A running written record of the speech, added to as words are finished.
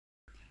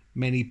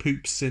many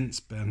poops since,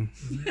 Ben?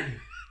 No.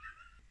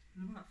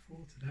 About 4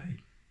 today.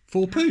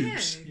 4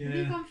 poops? Have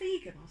you gone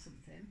vegan or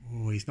something?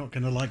 Oh, he's not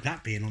going to like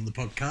that being on the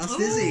podcast,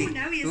 is he? Oh,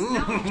 no, he is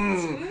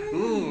not.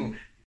 Ooh.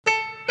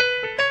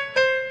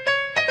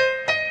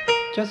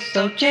 Just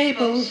so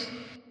Jables.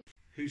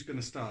 Who's going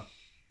to start?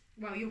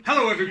 Well, you're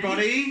Hello,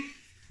 everybody,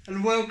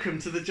 and welcome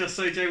to the Just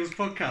So Jables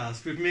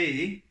podcast with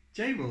me,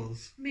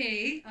 Jables.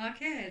 Me, our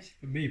kid.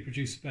 And me,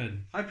 producer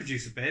Ben. Hi,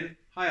 producer Ben.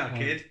 Hi, our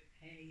kid.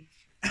 Hey.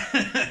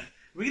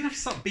 We're going to have to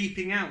start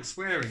beeping out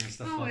swearing and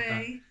stuff Oh, like that.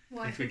 hey.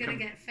 What if If we're we going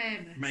to come get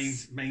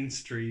famous?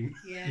 Mainstream.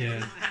 Yeah. we Yeah,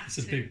 might have it's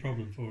a to. big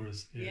problem for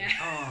us. Yeah.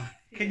 Oh,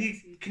 can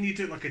you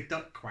do it like a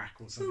duck quack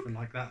or something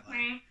like that?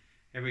 Like,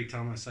 every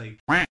time I say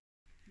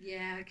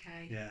Yeah,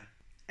 okay. yeah.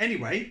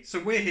 Anyway, so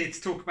we're here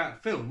to talk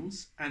about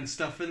films and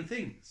stuff and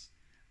things.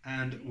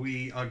 And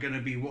we are going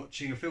to be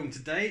watching a film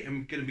today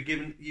and going to be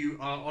giving you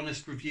our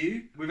honest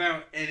review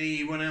without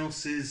anyone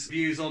else's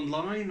views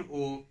online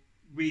or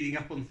reading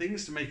up on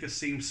things to make us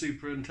seem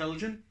super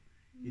intelligent.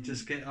 You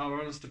just get our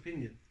honest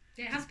opinion.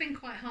 It has been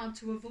quite hard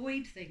to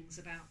avoid things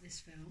about this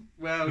film.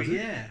 Well, Was it?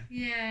 yeah.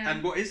 Yeah.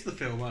 And what is the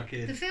film, our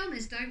kid? The film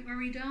is Don't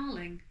Worry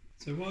Darling.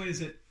 So why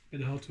has it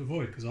been hard to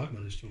avoid? Because I've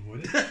managed to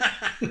avoid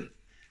it.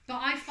 But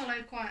I follow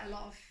quite a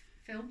lot of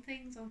film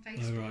things on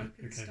Facebook right, and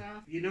okay.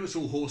 stuff. You know it's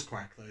all horse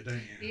quack though,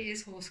 don't It you?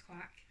 is horse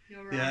quack.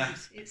 You're right. Yeah.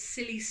 It's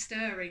silly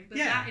stirring, but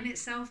Yeah. that in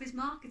itself is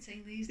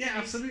marketing these days. Yeah,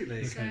 absolutely.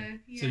 Okay.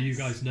 So, So you yes.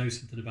 guys know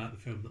something about the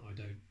film that I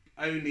don't.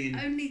 Only in...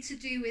 Only to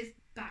do with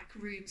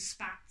backroom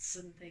spats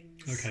and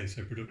things. Okay,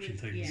 so production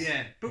With- things.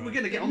 Yeah, but we're Right.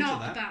 going to get But onto not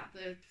that. about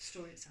the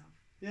story itself.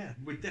 Yeah,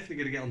 we're definitely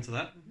going to get onto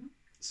that. Mhm.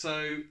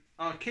 So,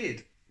 our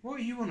kid, what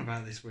are you on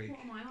about this week? What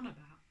am I on about?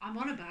 I'm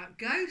on about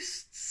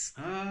ghosts.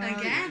 Ah,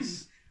 Again.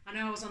 yes. I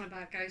know I was on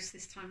about ghosts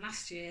this time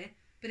last year,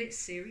 but it's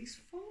series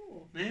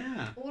 4.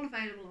 Yeah. All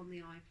available on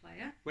the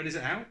iPlayer. When is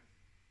it out?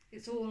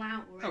 It's all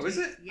out already. Oh, is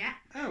it? Yeah.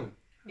 Oh.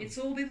 It's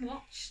all been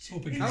watched. All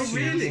been It's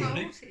consumed been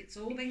already? sold, It's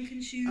all been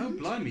consumed. Oh,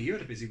 blimey, you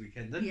had a busy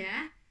weekend then.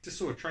 Yeah. Just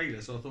saw a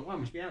trailer, so I thought, oh, it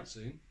must be out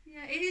soon.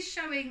 Yeah, it is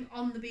showing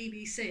on the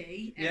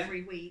BBC Yeah.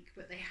 every week,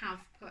 but they have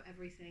put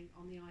everything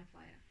on the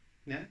iPlayer.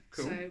 Yeah,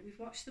 cool. So we've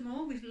watched them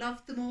all. We've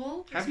loved them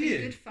all. It's Have been you?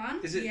 good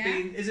fun. Is it yeah.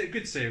 is it a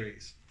good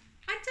series?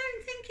 I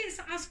don't think it's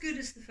as good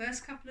as the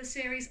first couple of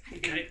series. I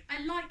Okay. think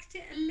I liked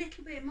it a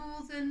little bit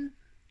more than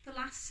the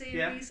last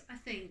series, I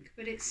think.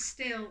 But it's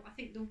still, I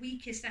think the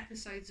weakest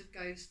episodes of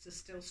Ghosts are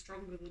still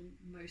stronger than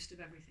most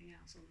of everything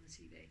else on the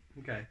TV.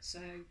 Okay.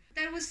 So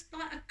there was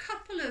like a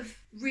couple of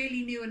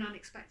really new and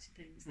unexpected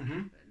things that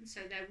Mhm. happened.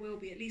 So there will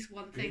be at least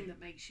one thing that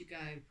makes you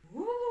go,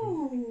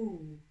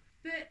 ooh.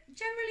 But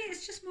generally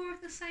it's just more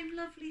of the same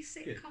lovely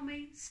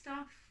sitcom-y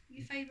stuff.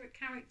 Your favourite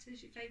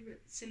characters, your favourite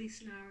silly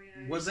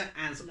scenarios. Was it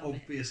as Love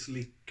it.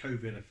 obviously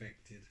COVID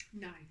affected?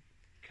 No.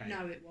 Okay.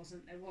 No, it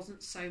wasn't. There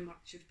wasn't so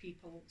much of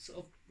people sort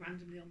of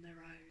randomly on their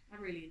own. I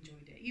really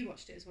enjoyed it. You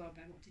watched it as well,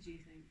 Ben. What did you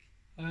think?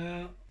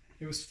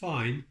 It was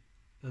fine,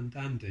 and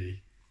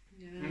Andy.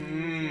 Yeah.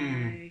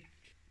 Mm. Okay.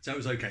 So it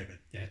was okay then.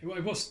 Yeah,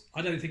 it was.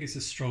 I don't think it's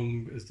as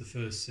strong as the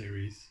first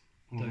series.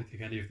 I Mm. don't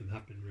think any of them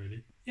have been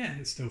really. Yeah,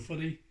 it's still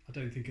funny. I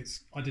don't think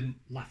it's. I didn't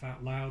laugh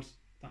out loud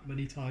that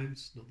many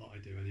times. Not that I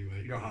do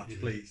anyway. You're but, hard to you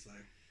know. please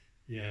though.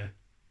 Yeah.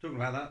 Talking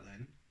about that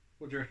then,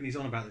 what do you reckon he's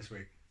on about this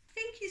week? I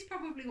think he's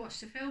probably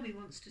watched a film he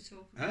wants to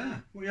talk about.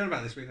 Ah, what are you on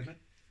about this week then, mate?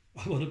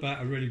 I'm on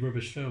about a really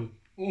rubbish film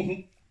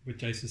Mm-hmm. with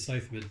Jason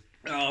Statham in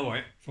Oh,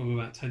 right. from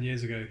about 10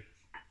 years ago.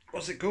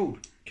 What's it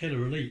called?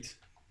 Killer Elite.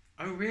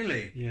 Oh,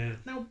 really? Yeah.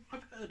 No,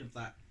 I've heard of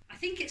that. I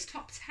think it's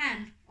top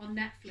 10 on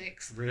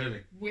Netflix.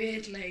 Really?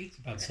 Weirdly. It's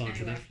a bad sign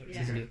for Anyway, Netflix,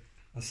 yeah. isn't it?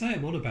 I say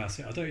I'm on about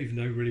it. I don't even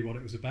know really what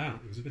it was about.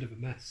 It was a bit of a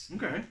mess.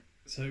 Okay.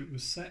 So it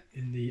was set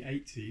in the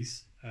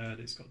 80s, and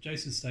it's got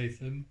Jason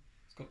Statham,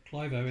 it's got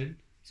Clive Owen,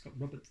 it's got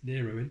Robert De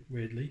Niro in,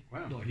 weirdly.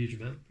 Wow. Not a huge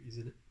amount, but he's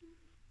in it.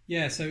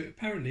 Yeah, so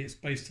apparently it's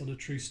based on a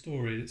true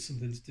story, and it's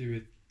something to do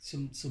with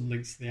some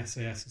links to the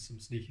SAS and some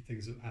sneaky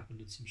things that happened,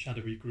 and some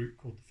shadowy group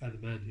called the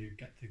Feathermen who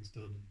get things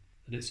done.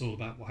 And it's all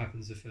about what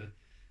happens if an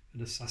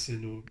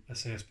assassin or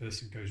SAS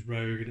person goes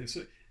rogue. And it's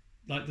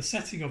like the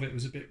setting of it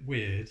was a bit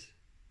weird.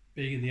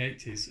 Being in the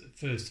 80s, at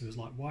first it was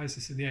like, why is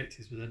this in the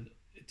 80s? But then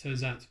it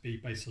turns out to be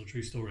based on a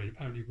true story. And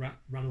apparently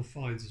Ranulph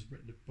Fiennes has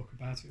written a book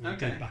about it, or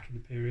Okay. did back in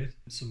the period.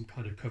 Some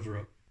kind of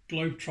cover-up.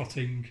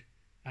 Globe-trotting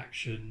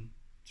action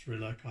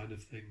thriller kind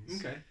of things.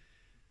 Okay.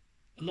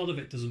 A lot of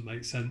it doesn't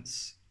make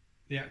sense.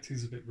 The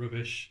acting's a bit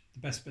rubbish. The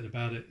best bit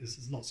about it is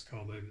there's lots of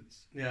car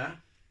moments, Yeah.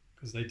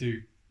 because they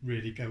do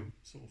really go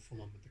sort of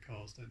full on with the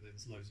cars, don't they?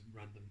 There's loads of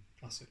random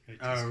classic 80s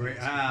Oh,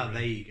 cars.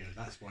 there you go.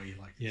 That's why you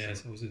like it. Yeah,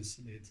 so so I was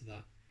instantly into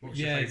that. What's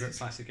yeah, your favourite it's-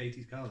 classic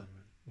 80s car then,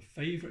 mate? My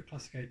favourite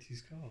classic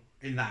 80s car?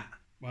 In that?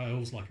 Well, I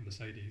always like a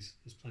Mercedes.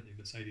 There's plenty of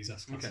Mercedes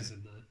S-classes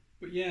in there.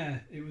 But yeah,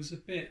 it was a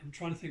bit... I'm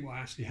trying to think what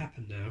actually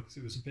happened now, because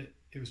it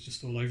was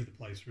just all over the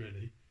place,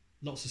 really.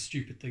 Lots of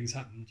stupid things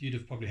happened. You'd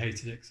have probably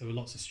hated it, because there were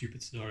lots of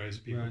stupid scenarios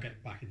of people Right.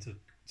 getting back into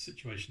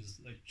situations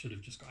that they should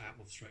have just got out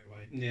of straight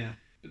away. Yeah.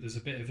 But there's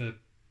a bit of a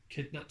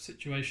kidnap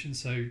situation.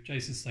 So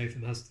Jason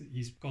Statham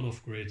he's gone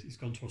off grid. He's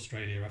gone to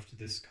Australia after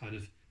this kind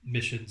of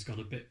mission's gone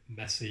a bit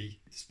messy.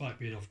 Despite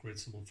being off-grid,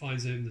 someone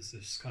finds him. There's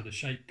this kind of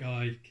shape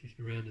guy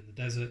kicking around in the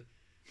desert.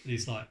 And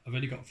he's like, I've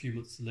only got a few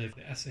months to live.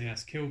 The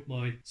SAS killed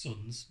my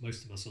sons,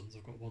 most of my sons.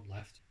 I've got one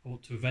left. I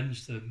want to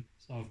avenge them.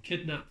 So I've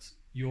kidnapped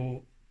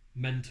your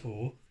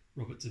mentor,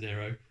 Robert De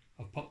Niro.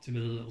 I've popped him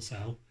in a little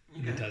cell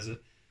in the desert.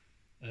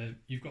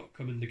 You've got to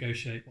come and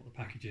negotiate what the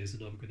package is,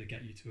 and I'm going to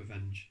get you to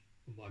avenge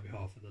on my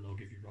behalf, and then I'll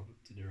give you Robert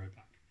De Niro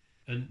back.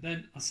 And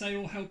then I say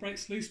all hell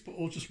breaks loose, but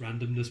all just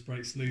randomness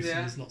breaks loose, and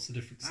there's lots of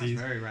different scenes.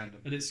 That's very random.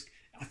 And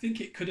I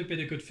think it could have been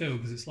a good film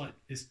because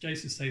it's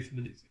Jason Statham,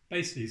 and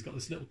basically he's got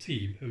this little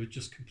team who are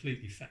just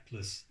completely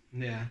feckless.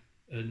 Yeah.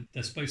 And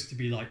they're supposed to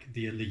be like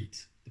the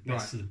elite, the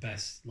best Right. of the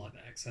best, like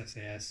the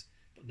ex-SAS,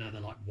 but now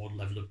they're like one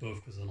level above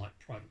because they're like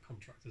private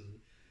contractors.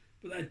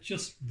 But they're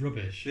just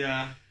rubbish.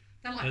 Yeah.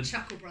 They're like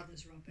Chuckle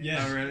Brothers rubbish.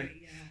 Yeah. Oh,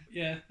 really? Yeah.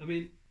 Yeah, I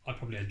mean, I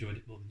probably enjoyed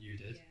it more than you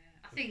did. Yeah.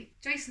 I think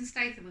Jason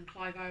Statham and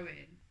Clive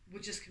Owen were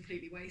just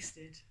completely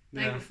wasted.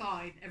 They Yeah. were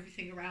fine.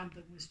 Everything around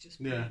them was just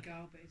Yeah.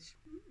 garbage.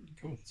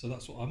 Cool. So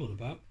that's what I'm on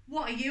about.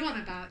 What are you on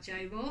about,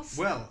 J Boss?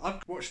 Well,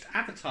 I've watched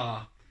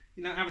Avatar.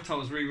 You know, Avatar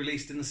was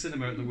re-released in the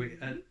cinema at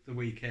the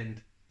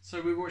weekend. So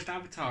we watched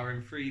Avatar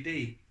in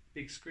 3D,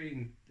 big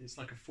screen. It's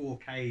like a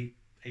 4K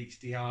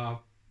HDR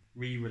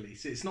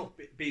re-release. It's not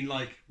been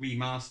like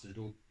remastered,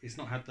 or it's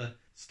not had the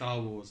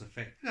Star Wars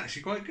effect. It's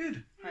actually quite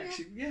good.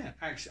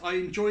 Actually, I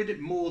enjoyed it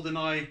more than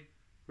I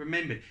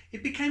remembered.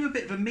 It became a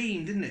bit of a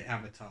meme, didn't it,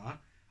 Avatar?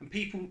 And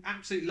people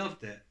absolutely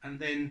loved it. And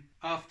then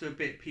after a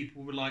bit,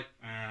 people were like,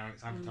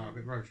 it's Avatar, a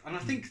bit rubbish. And I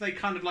think they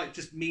kind of like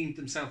just memed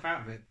themselves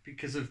out of it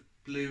because of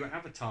blue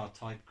Avatar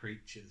type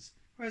creatures.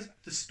 Whereas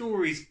the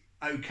story's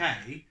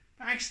okay,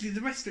 but actually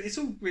the rest of it,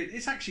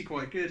 it's actually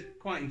quite good.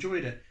 Quite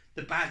enjoyed it.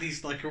 The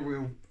baddie's like a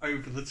real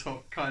over the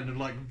top kind of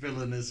like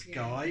villainous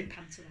guy.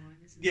 Pantomime,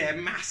 isn't Yeah,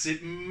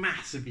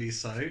 massively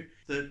so.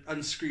 The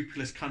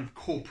unscrupulous kind of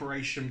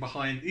corporation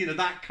behind,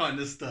 that kind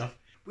of stuff.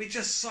 We're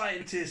just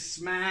scientists,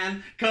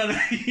 man. Kind of,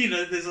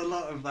 there's a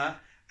lot of that.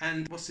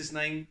 And what's his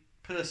name?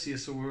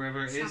 Perseus or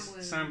wherever it is.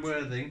 Sam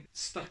Worthing.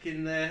 Stuck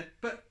in there.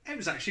 But it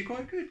was actually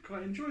quite good.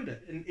 Quite enjoyed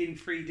it. In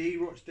 3D,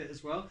 watched it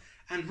as well.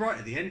 And right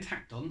at the end,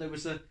 tacked on, there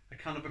was a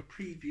kind of a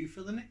preview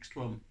for the next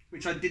one,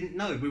 which I didn't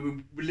know. We were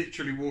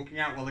literally walking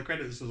out while the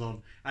credits was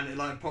on, and it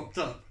like popped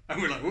up.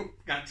 And we're like, whoop,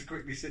 had to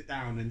quickly sit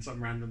down in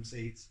some random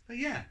seats. But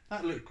yeah,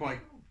 that looked quite,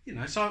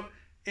 so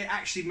it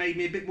actually made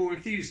me a bit more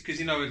enthused because,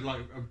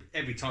 like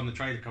every time the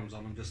trailer comes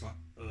on, I'm just like,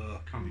 ugh,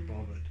 can't be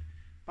bothered.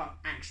 But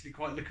actually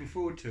quite looking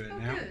forward to it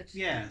now. Good.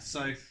 Yeah,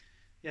 so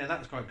yeah, that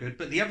was quite good.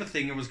 But the other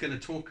thing I was going to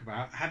talk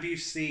about, have you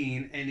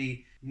seen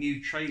any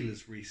new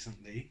trailers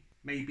recently?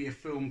 Maybe a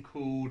film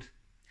called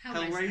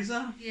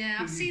Hellraiser? Yeah,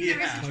 I've seen there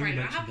is Yeah. a Oh, you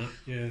trailer. mentioned that.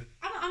 Yeah.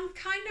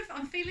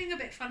 I'm feeling a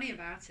bit funny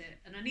about it,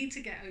 and I need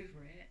to get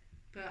over it.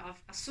 But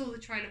I saw the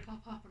trailer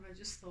pop up, and I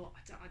just thought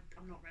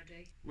I'm not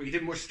ready. Well, you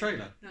didn't watch the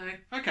trailer? No,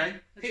 Okay.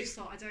 I just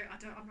thought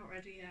I'm not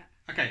ready yet.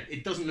 Okay,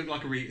 it doesn't look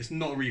like it's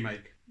not a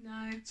remake.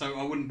 No. So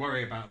I wouldn't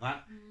worry about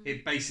that.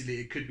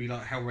 It could be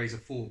like Hellraiser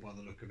 4 by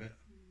the look of it.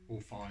 Or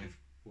 5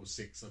 or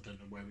 6, I don't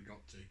know where we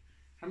got to.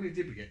 How many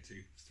did we get to?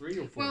 3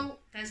 or 4? Well,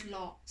 there's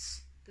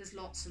lots. There's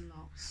lots and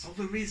lots. Oh,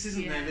 there is,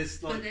 isn't there? There's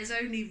but there's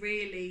only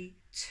really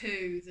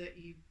 2 that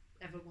you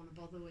ever want to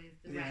bother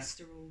with. The Yeah.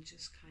 rest are all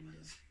just kind of.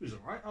 It was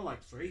alright. I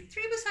liked 3.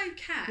 3 was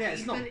okay. Yeah,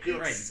 it's not but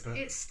great, but-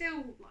 it's still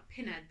like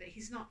Pinhead, but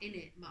he's not in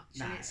it much,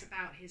 No. and it's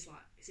about his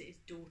is it his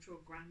daughter or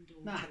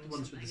granddaughter Nah, or the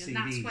ones with something, the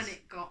and that's CDs.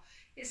 when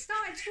it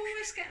started to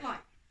almost get like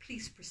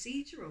police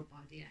procedural by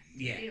the end.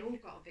 Yeah. It all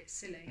got a bit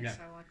silly, Yeah.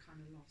 so I kind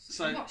of lost.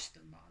 So- I watched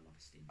them, but I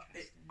lost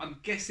interest. in I'm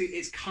guessing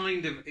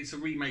it's a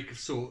remake of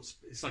sorts.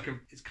 It's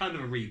kind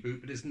of a reboot,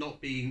 but it's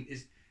not being.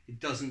 It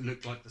doesn't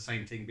look like the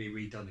same thing being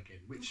redone again,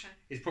 which Okay.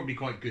 is probably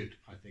quite good,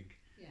 I think.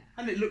 Yeah.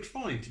 And it looks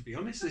fine, to be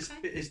honest.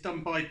 Okay. It's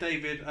done by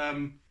David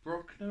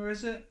Bruckner,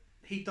 is it?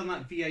 He'd done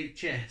that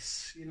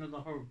VHS,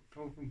 the whole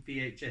from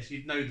VHS.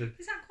 You'd know the.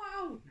 Is that quite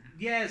old now?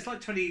 Yeah, it's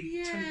like 20,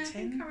 Yeah, I 2010.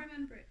 think I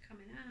remember it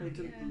coming out. He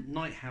did Yeah.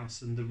 Night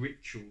House and The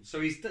Ritual.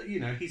 So he's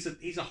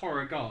a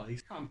horror guy.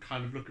 I'm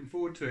kind of looking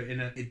forward to it.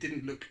 It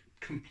didn't look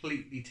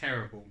completely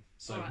terrible.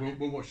 So All right,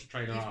 we'll watch the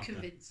trailer You've after.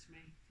 convinced me.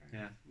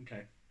 Yeah.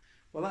 Okay.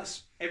 Well,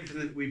 that's everything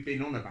that we've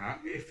been on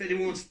about. If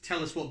anyone wants to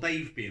tell us what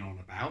they've been on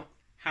about,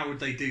 how would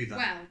they do that?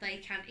 Well, they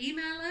can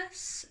email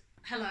us.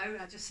 Hello,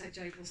 I just said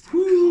jables.com.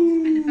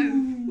 Woo! I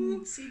know.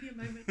 Ooh, senior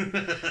moment.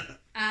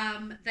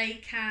 They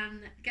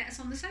can get us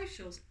on the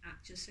socials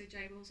at Just So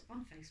Jables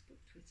on Facebook,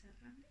 Twitter,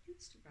 and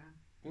Instagram.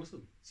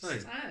 Awesome. So,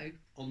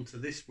 on to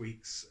this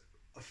week's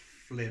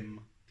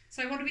flim.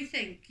 So what do we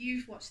think?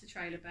 You've watched the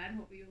trailer, Ben.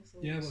 What were your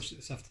thoughts? Yeah, I watched it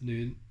this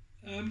afternoon.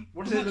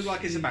 What does it look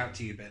like it's about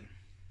to you, Ben?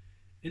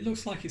 It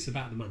looks like it's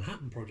about the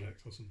Manhattan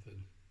Project or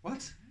something.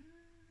 What?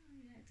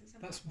 Yeah, it does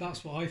have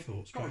That's what I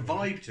thought. It's got a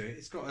vibe to it.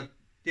 It's got a...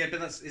 Yeah,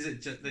 but is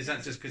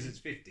that just because it's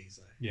 50s,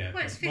 though? Yeah.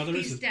 Well, it's 50s there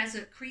is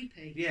desert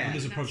creepy. Yeah. And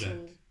there's a That's project.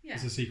 all. Yeah.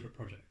 It's a secret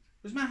project.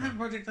 Was Manhattan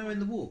Project, though, in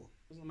the war?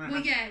 Wasn't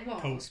Manhattan... Well, yeah, it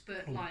was, Cold-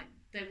 but cold. like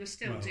they were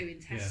still Well,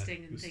 doing yeah, testing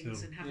it and was things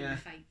still- and having Yeah.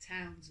 the fake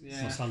towns. And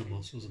Yeah. Los stuff.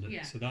 Alamos, wasn't it?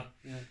 Yeah. So that.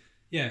 Yeah.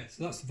 Yeah,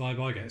 so that's the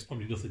vibe I get. It's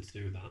probably nothing to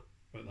do with that,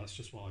 but that's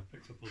just what I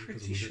picked up on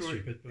because I'm a bit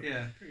stupid. But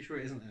Pretty sure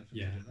it isn't anything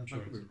Yeah, to do with that. I'm sure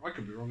it isn't. I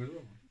could be wrong as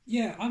well.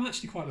 yeah, I'm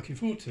actually quite looking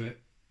forward to it.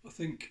 I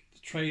think the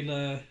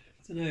trailer,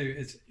 I don't know,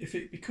 if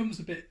it becomes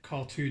a bit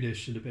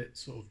cartoonish and a bit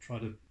sort of try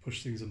to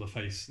push things in my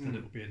face, then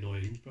it will be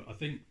annoying. But I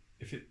think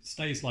if it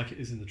stays like it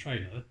is in the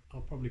trailer,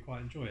 I'll probably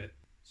quite enjoy it.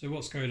 So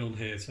what's going on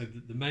here? So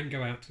the men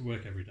go out to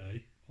work every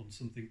day on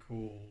something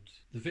called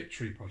the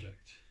Victory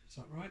Project. Is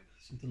that right?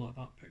 Something like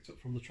that picked up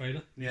from the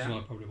trailer. Yeah. Which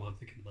is probably why I'm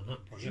thinking the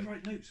Manhattan Did you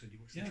Project. write notes when you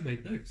watched Yeah, I the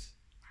made trailer? notes.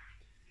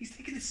 He's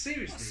taking this What a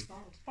seriously.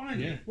 spot.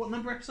 Finally. Yeah. What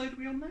number episode are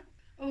we on now?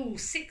 Oh,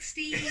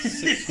 60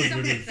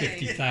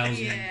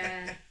 650,000.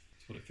 Yeah. That's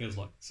what it feels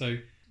like. So,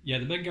 yeah,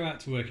 the men go out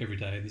to work every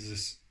day. There's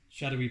this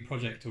shadowy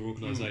project or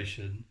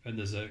organisation, and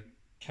there's a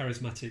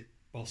charismatic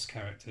boss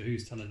character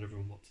who's telling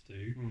everyone what to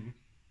do.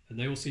 And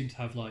they all seem to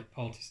have like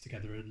parties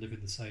together and live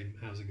in the same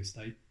housing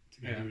estate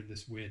together in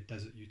this weird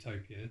desert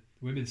utopia.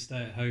 The women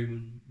stay at home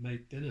and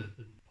make dinner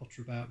and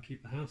potter about and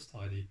keep the house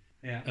tidy.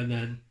 Yeah. And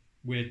then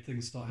weird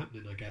things start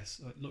happening, I guess.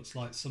 It looks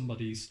like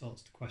somebody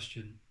starts to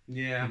question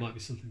Yeah. there might be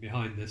something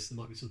behind this, there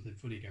might be something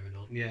funny going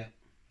on. Yeah.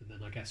 And then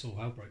I guess all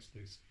hell breaks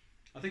loose.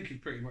 I think you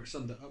pretty much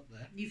summed it up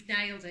there. You've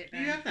nailed it,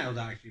 Ben. You have nailed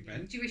that, actually,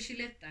 Ben. Do you wish you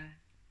lived there?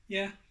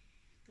 Yeah.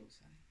 Thought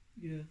so.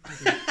 Yeah. I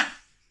do.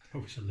 I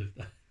wish I lived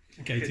there.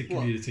 A gated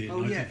What? community in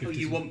Oh yeah. 1950s. Oh,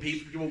 you want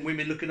people? You want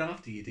women looking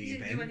after you, do you, You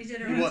Ben? want your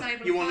dinner You on a want,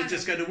 table you of want to fire.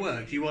 just go to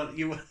work? You want?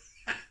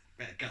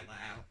 Better cut that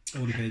out. I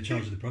want to be in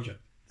charge of the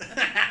project.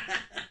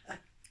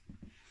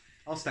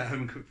 I'll stay at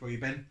home and cook for you,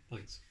 Ben.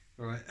 Thanks.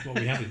 All right. What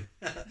are we having?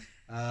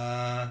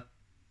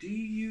 Do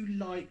you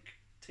like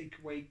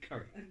takeaway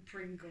curry? And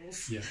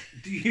Pringles. Yeah.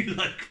 Do you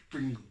like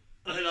Pringle?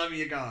 I'm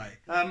your guy.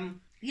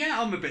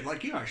 Yeah, I'm a bit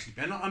like you actually,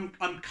 Ben.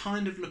 I'm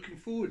kind of looking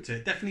forward to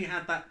it. Definitely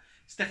had that.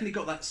 It's definitely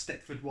got that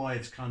Stepford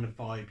Wives kind of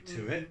vibe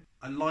to it.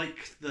 I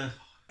like the.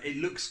 It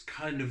looks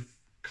kind of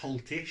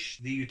cultish,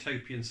 the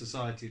utopian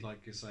society,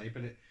 like you say,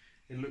 but it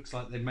looks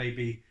like there may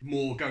be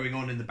more going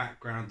on in the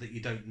background that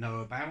you don't know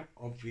about,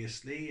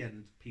 obviously,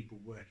 and people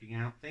working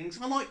out things.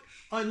 I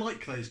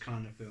like those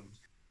kind of films.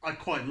 I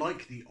quite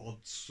like the odd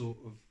sort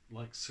of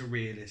like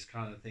surrealist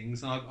kind of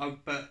things.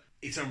 But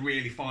it's a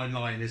really fine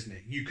line, isn't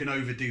it? You can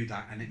overdo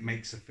that and it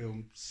makes a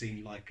film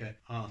seem like a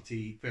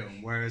arty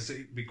film. Whereas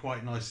it'd be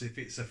quite nice if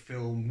it's a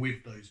film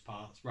with those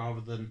parts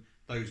rather than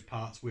those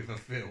parts with a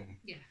film.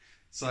 Yeah.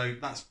 So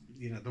that's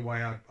the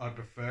way I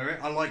prefer it.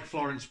 I like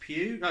Florence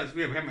Pugh. No,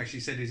 we haven't actually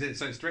said who's it.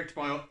 So it's directed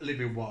by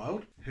Olivia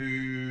Wilde,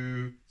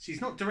 who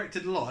she's not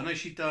directed a lot. I know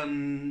she's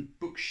done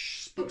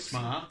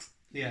Booksmart.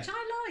 Yeah. Which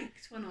I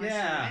liked when I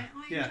Yeah, saw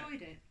it. yeah. I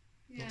enjoyed it.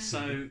 Yeah.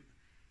 So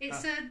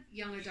It's a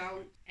young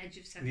adult, edge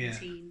of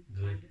 17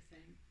 Yeah. kind of thing.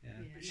 yeah,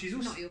 Yeah, but she's not,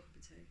 also not your cup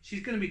of tea.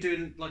 she's going to be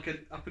doing like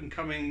an up and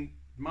coming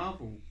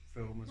Marvel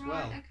film as Right,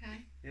 well.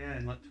 okay. Yeah,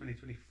 in like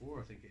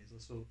 2024, I think it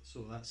is. I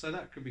saw that. So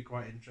that could be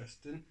quite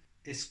interesting.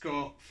 It's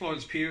got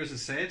Florence Pugh, as I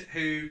said,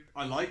 who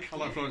I like. I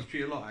like Florence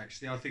Pugh a lot,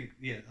 actually. I think,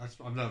 I've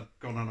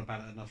gone on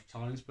about it enough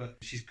times, but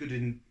she's good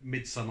in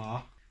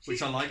Midsommar, which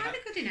She's I like. kind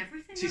of good in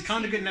everything. She's isn't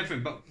kind of she? good in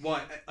everything, but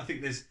why? I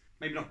think there's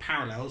maybe not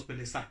parallels, but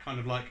it's that kind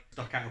of like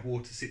stuck out of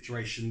water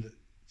situation that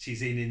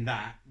she's in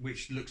that,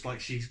 which looks like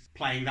she's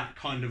playing that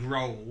kind of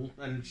role,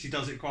 and she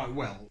does it quite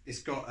well.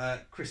 It's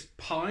got Chris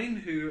Pine,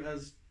 who,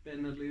 as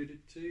Ben alluded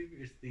to,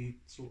 is the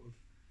sort of,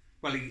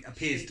 well, he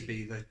appears to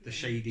be the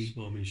shady,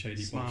 Smarmy,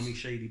 shady boss. smarmy,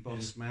 shady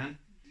boss man.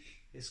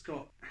 It's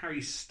got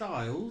Harry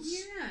Styles,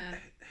 Yeah.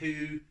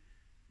 who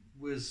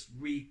was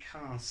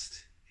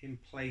recast in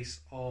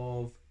place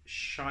of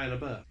Shia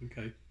LaBeouf,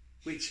 Okay.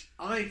 which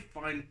I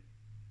find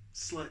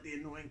slightly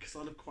annoying because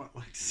I'd have quite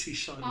liked to see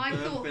Shia LaBeouf. I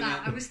thought in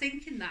that. it. I was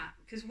thinking that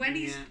because when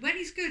he's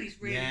good,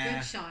 he's really Yeah.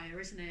 good, Shire,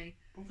 isn't he?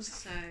 What was that?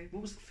 So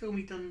What was the film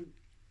he done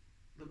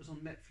that was on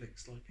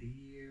Netflix like a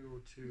year or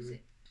two? was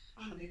it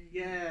Honey?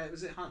 Yeah,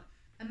 was it Honey?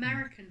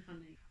 American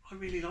Honey? I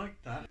really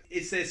liked that.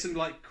 Is there some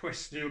like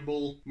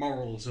questionable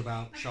morals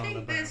about I Shia think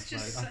LaBeouf? there's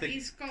just though? I think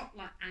he's got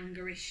like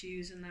anger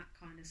issues and that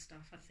kind of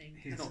stuff. I think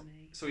he's not. hasn't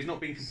he? So he's not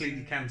been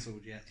completely So-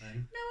 cancelled yet.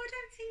 Then No, I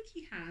don't think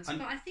he has. And-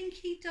 but I think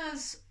he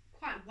does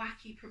quite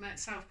wacky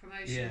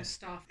self-promotional Yeah.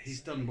 stuff. he's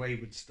done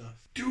wayward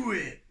stuff. Do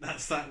it.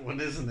 That's that one,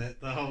 isn't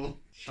it? The whole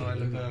Shia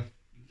Shia LaBeouf.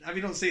 Have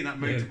you not seen that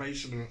Yeah.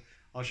 motivational?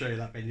 I'll show you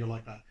that, Ben. You'll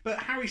like that.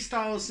 But Harry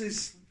Styles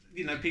is,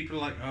 people are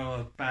like,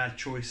 oh, bad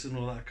choice and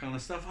all that kind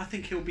of stuff. I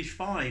think he'll be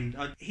fine.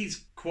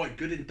 He's quite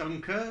good in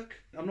Dunkirk.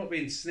 I'm not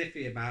being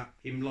sniffy about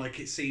him like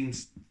it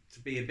seems to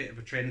be a bit of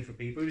a trend for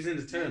people. He was in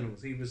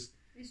Eternals. He was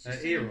It's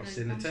just Eros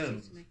in another Eternals.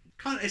 monster to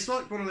me. it's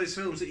like one of those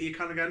films that you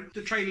kind of go,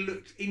 the trailer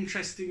looked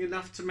interesting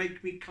enough to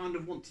make me kind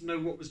of want to know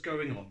what was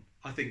going on.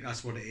 I think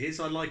that's what it is.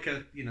 I like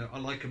a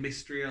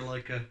mystery. I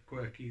like a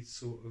quirky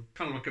sort of,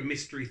 kind of like a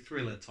mystery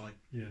thriller type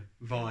Yeah.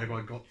 vibe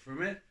I got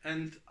from it.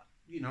 And,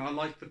 I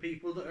like the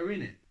people that are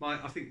in it.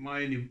 I think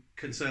my only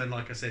concern,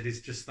 like I said,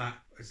 is just that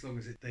as long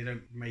as they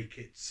don't make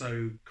it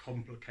so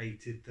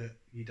complicated that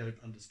you don't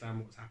understand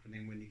what's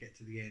happening when you get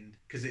to the end.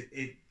 Because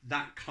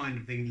that kind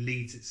of thing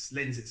lends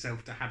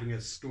itself to having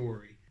a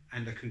story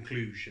and a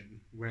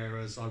conclusion,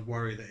 whereas I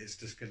worry that it's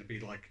just going to be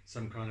like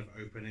some kind of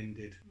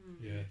open-ended.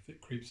 Yeah, if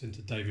it creeps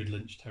into David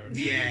Lynch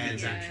territory, Yeah,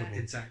 it's in trouble.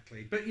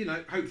 exactly. But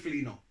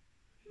hopefully not.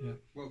 Yeah.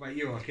 What about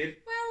you, Arkid?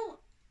 Well,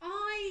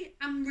 I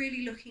am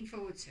really looking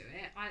forward to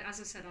it.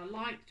 As I said, I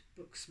liked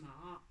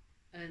Booksmart,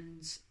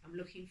 and I'm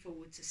looking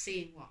forward to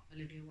seeing what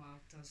Olivia Wilde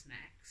does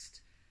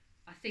next.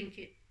 I think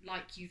it,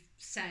 like you've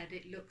said,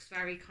 it looks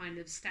very kind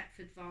of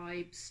Stepford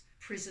vibes,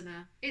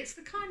 Prisoner. It's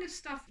the kind of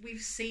stuff we've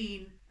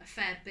seen a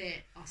fair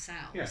bit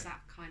ourselves,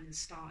 that kind of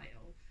style.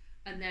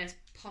 And there's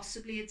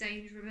possibly a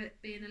danger of it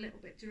being a little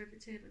bit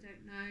derivative, I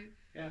don't know.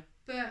 Yeah.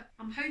 But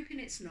I'm hoping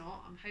it's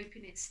not. I'm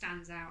hoping it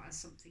stands out as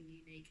something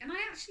unique. And I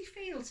actually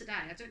feel today,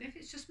 I don't know if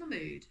it's just my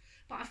mood,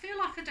 but I feel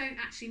like I don't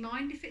actually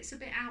mind if it's a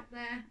bit out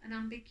there and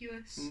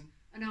ambiguous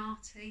and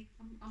arty.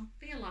 I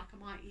feel like I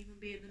might even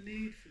be in the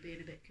mood for being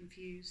a bit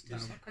confused.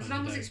 As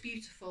long as it's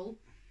beautiful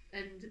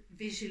and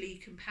visually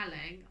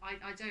compelling,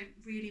 I don't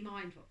really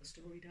mind what the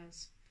story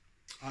does.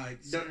 I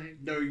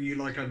know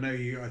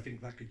you. I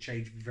think that could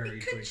change very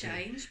quickly. It could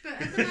change, but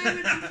at the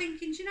moment I'm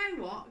thinking, do you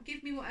know what?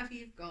 Give me whatever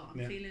you've got.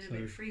 I'm feeling a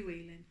bit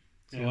freewheeling.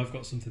 So I've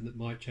got something that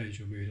might change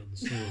your mood on the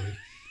story.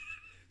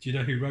 Do you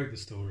know who wrote the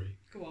story?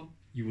 Go on.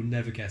 You will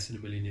never guess in a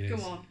million years.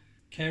 Go on.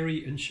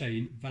 Carrie and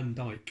Shane Van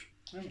Dyke.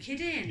 Are you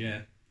kidding?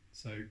 Yeah.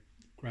 So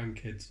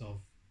grandkids of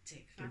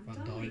Dick Van Van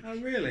Dyke. Dyke.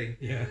 Oh, really?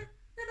 Yeah.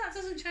 No, that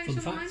doesn't change Fun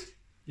my fact. mind.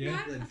 Yeah. No,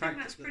 I In think fact,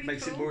 that's that pretty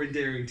makes cool. it more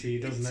endearing to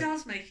you, doesn't it? It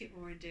does make it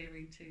more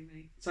endearing to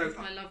me. So, With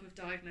my love of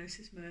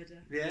Diagnosis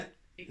Murder. Yeah.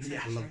 etc.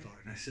 Yeah, I love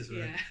Diagnosis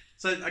Murder. Yeah.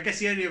 So I guess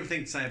the only other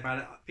thing to say about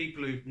it,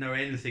 people who know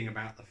anything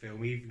about the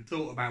film, even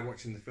thought about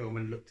watching the film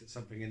and looked at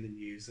something in the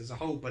news, there's a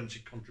whole bunch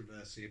of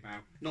controversy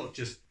about not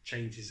just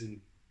changes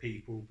in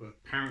people, but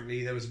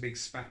apparently there was a big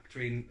spat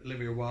between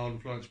Olivia Wilde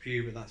and Florence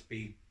Pugh, but that's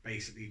been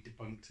basically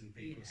debunked and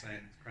people are saying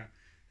it's crap.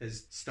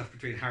 There's stuff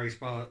between Harry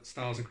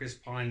Styles and Chris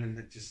Pine, and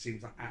it just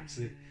seems like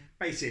absolute.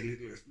 Basically,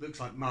 it looks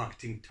like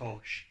marketing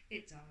tosh.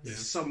 It does. Yeah.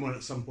 Someone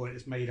at some point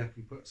has made up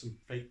and put some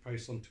fake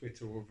posts on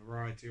Twitter or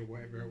Variety or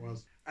whatever it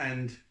was,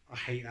 and I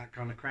hate that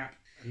kind of crap.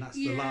 And that's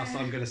the last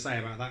I'm going to say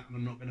about that, and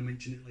I'm not going to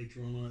mention it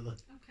later on either.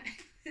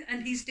 Okay.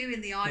 And he's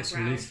doing the eyebrows,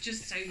 relief.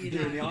 just so you I'm know.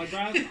 doing the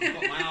eyebrows. I've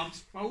got my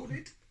arms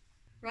folded.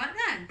 Right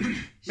then.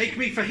 Make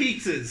me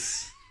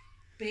fajitas.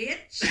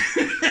 Bitch.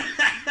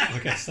 I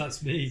guess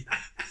that's me.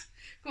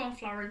 Go on,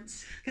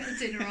 Florence. Get the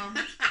dinner on.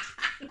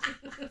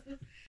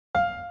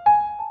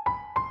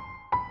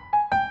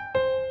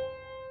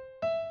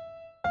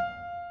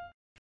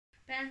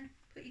 Ben,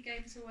 put your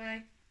games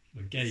away.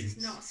 My games. This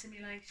is not a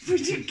simulation. Put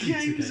your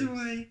Games. games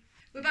away.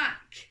 We're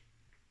back.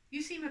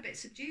 You seem a bit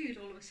subdued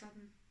all of a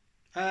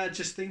sudden.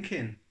 Just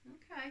thinking.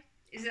 Okay.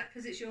 Is that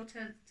because it's your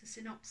turn to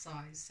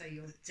synopsise, so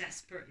you're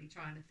desperately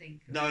trying to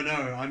think? Of... No,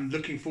 I'm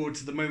looking forward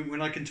to the moment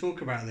when I can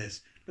talk about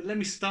this. But let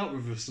me start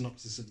with a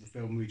synopsis of the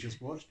film we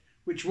just watched,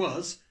 which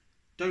was,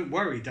 don't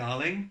worry,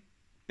 darling.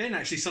 Ben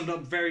actually summed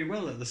up very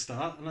well at the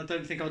start, and I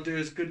don't think I'll do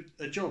as good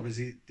a job as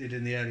he did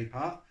in the early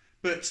part.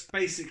 But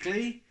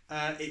basically,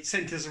 it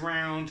centres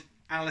around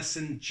Alice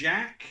and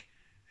Jack,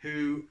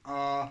 who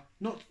are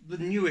not the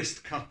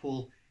newest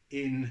couple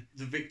in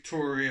the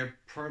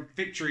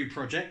Victory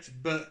Project,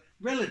 but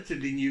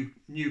relatively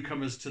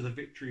newcomers to the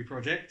Victory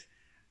Project.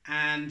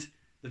 And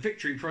the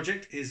Victory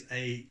Project is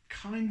a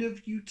kind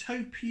of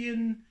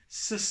utopian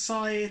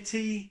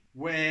society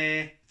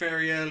where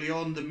very early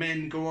on the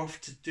men go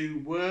off to do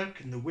work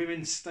and the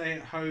women stay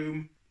at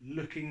home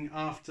looking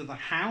after the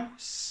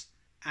house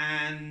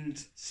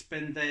and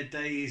spend their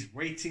days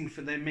waiting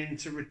for their men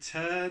to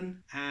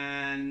return.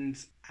 And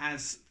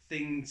as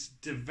things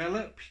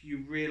develop,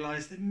 you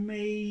realise there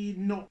may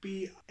not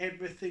be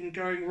everything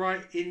going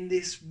right in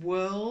this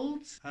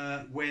world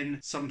when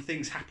some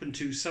things happen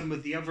to some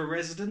of the other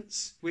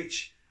residents,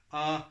 which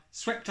are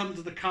swept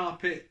under the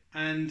carpet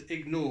and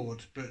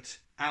ignored. But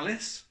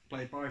Alice,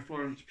 played by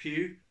Florence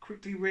Pugh,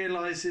 quickly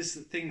realises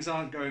that things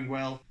aren't going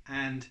well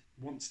and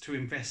wants to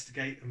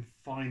investigate and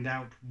find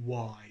out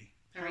why.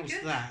 Very How's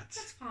good. that?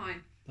 That's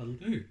fine. That'll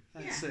do.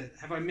 That's Yeah. it.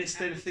 Have I missed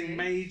That would anything do.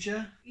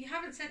 major? You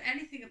haven't said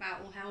anything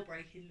about all hell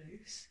breaking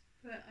loose,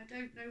 but I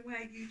don't know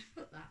where you'd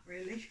put that,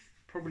 really.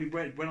 Probably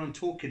when I'm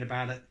talking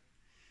about it,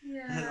 I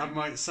Yeah.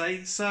 might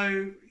say.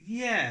 So,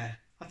 yeah.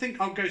 I think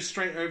I'll go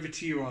straight over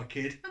to you, our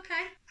kid,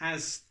 Okay.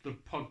 as the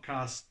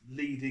podcast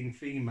leading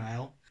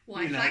female.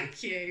 Why, You know,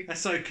 thank you.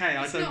 That's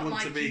okay. It's I don't not want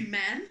like to be. you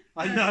men.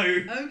 I but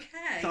know.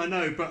 Okay. I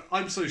know, but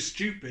I'm so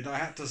stupid. I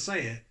had to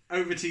say it.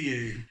 Over to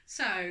you.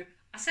 So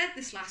I said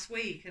this last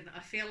week, and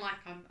I feel like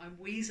I'm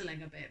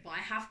weaseling a bit, but I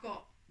have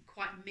got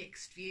quite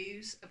mixed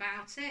views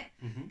about it.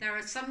 Mhm. There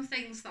are some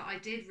things that I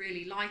did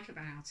really like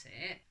about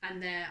it,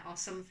 and there are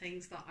some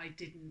things that I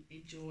didn't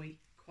enjoy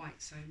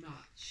quite so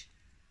much.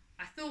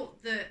 I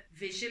thought that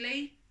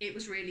visually it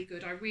was really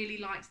good. I really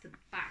liked the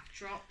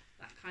backdrop,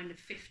 that kind of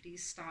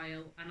 50s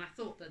style, and I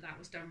thought that that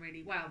was done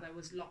really well. There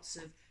was lots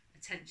of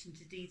attention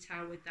to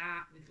detail with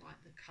that, with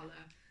like the colour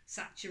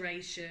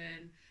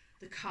saturation,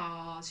 the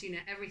cars,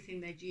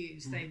 everything they'd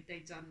used.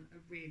 They'd done a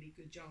really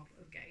good job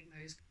of getting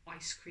those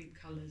ice cream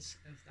colours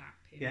of that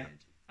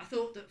period. I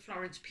thought that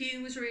Florence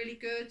Pugh was really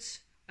good.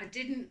 I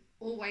didn't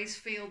always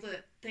feel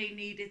that they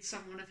needed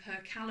someone of her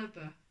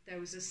calibre. There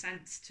was a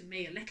sense to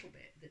me a little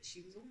bit that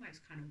she was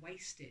almost kind of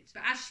wasted.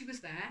 But as she was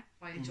there,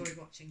 I enjoyed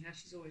watching her.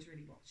 She's always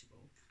really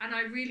watchable. And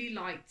I really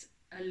liked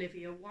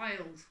Olivia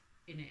Wilde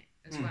in it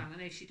as well.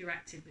 I know she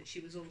directed, but she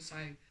was also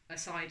a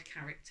side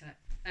character.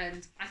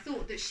 And I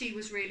thought that she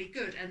was really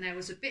good. And there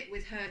was a bit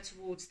with her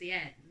towards the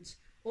end,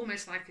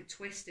 almost like a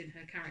twist in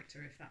her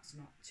character, if that's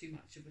not too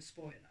much of a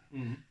spoiler,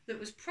 that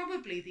was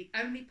probably the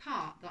only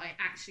part that I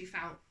actually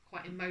felt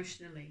quite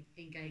emotionally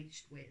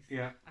engaged with.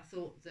 Yeah. I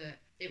thought that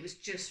it was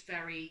just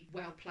very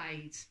well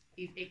played.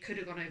 It could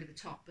have gone over the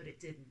top, but it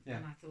didn't. Yeah.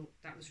 And I thought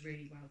that was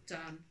really well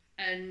done.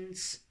 And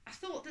I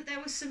thought that there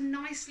were some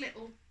nice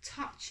little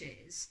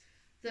touches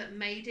that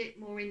made it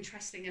more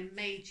interesting and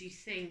made you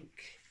think,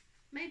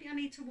 maybe I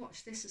need to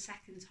watch this a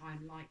second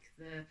time, like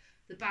the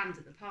band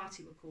at the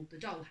party were called the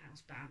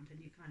Dollhouse Band, and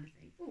you kind of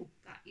think, oh,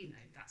 that, you know,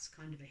 that's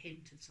kind of a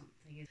hint of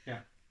something. Yeah.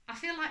 I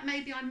feel like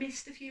maybe I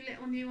missed a few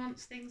little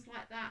nuanced things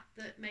like that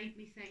that made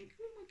me think,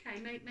 okay,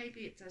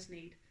 maybe it does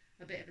need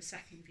a bit of a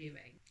second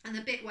viewing. And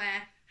the bit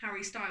where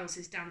Harry Styles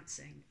is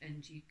dancing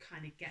and you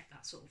kind of get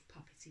that sort of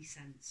puppety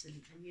sense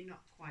and you're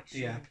not quite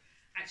sure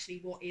actually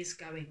what is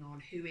going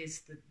on, who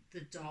is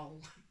the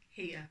doll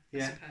here, I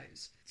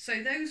suppose.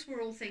 So those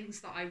were all things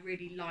that I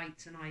really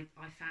liked and I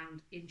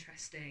found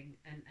interesting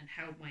and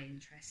held my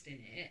interest in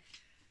it.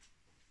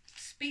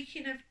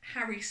 Speaking of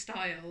Harry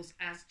Styles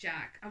as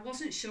Jack, I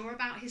wasn't sure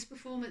about his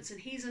performance, and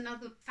he's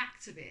another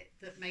fact of it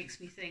that makes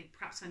me think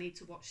perhaps I need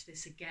to watch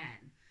this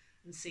again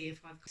and see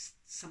if I've got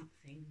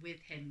something with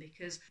him,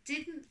 because I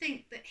didn't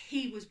think that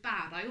he was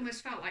bad. I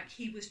almost felt like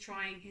he was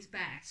trying his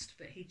best,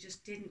 but he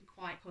just didn't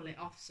quite pull it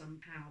off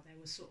somehow. There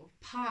were sort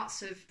of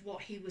parts of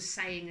what he was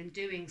saying and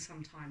doing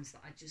sometimes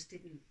that I just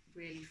didn't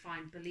really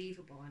find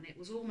believable, and it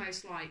was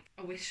almost like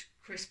I wish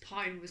Chris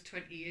Pine was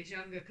 20 years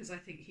younger, because I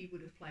think he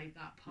would have played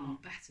that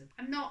part better.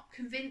 I'm not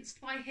convinced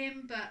by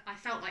him, but I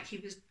felt like he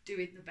was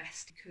doing the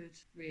best he could,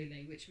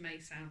 really, which may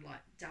sound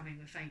like damning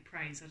with faint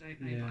praise, I don't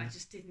know, but I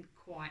just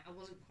I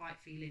wasn't quite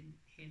feeling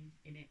him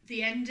in it.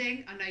 The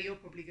ending, I know you're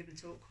probably going to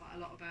talk quite a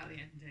lot about the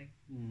ending,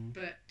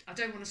 but I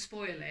don't want to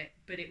spoil it,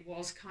 but it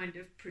was kind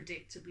of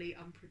predictably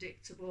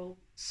unpredictable,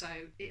 so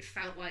it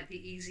felt like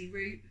the easy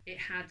route. It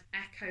had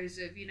echoes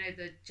of, you know,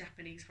 the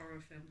Japanese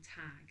horror film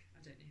Tag.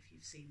 I don't know if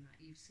you've seen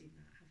that. You've seen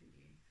that, haven't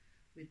you?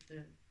 With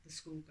the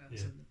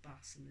schoolgirls and the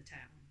bus and the town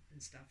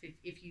and stuff.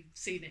 If you've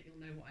seen it, you'll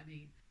know what I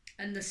mean.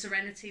 And the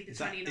Serenity, the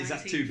 2019 Is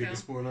that too big film. a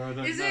spoiler? I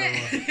don't Is know.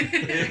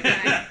 it?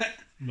 Okay.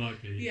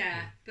 Might be.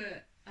 Yeah,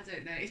 but I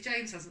don't know. If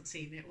James hasn't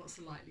seen it, what's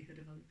the likelihood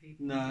of other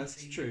people No, having it's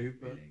seen true,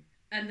 it, but- really?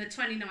 And the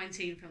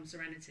 2019 film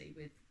Serenity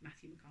with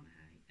Matthew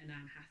McConaughey and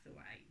Anne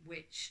Hathaway,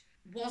 which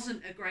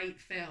wasn't a great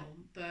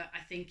film, but I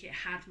think it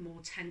had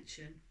more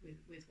tension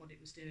with what it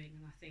was doing,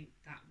 and I think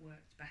that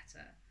worked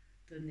better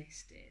than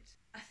this did.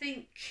 I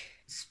think,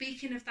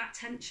 speaking of that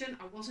tension,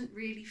 I wasn't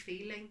really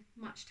feeling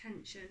much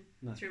tension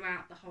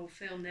throughout the whole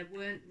film. There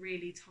weren't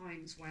really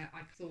times where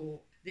I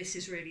thought, this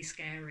is really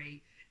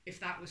scary. If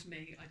that was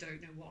me, I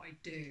don't know what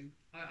I'd do.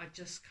 I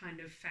just kind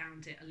of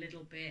found it a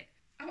little bit,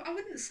 I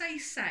wouldn't say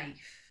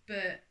safe,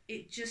 but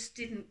it just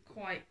didn't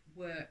quite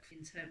work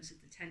in terms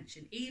of the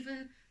tension.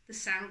 Even the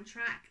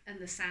soundtrack and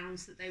the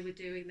sounds that they were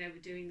doing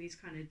these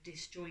kind of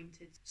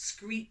disjointed,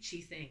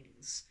 screechy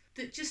things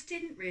that just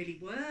didn't really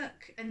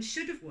work and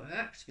should have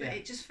worked, but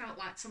it just felt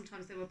like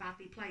sometimes they were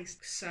badly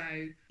placed. So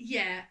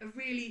yeah, a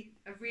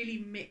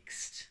really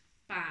mixed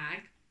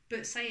bag.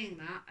 But saying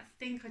that, I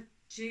think I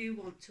do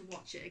want to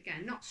watch it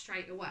again, not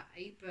straight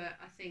away, but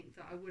I think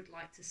that I would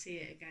like to see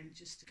it again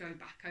just to go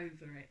back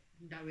over it,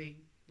 knowing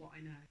what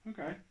I know.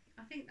 Okay.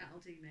 I think that'll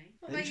do me.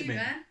 What about you, Benjamin?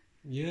 Ben?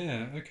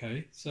 Yeah,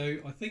 okay. So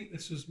I think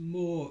this was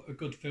more a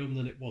good film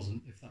than it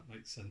wasn't, if that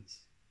makes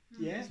sense.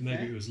 Yeah. So maybe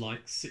fair. it was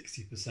like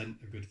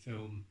 60% a good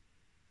film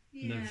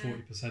and then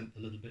 40% a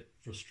little bit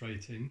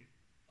frustrating.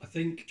 I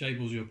think,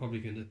 Jables, you're probably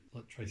going to,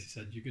 like Tracy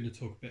said, you're going to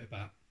talk a bit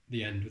about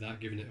the end without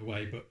giving it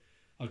away, but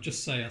I'll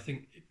just say I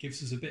think it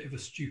gives us a bit of a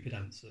stupid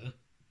answer,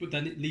 but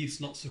then it leaves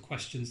lots of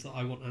questions that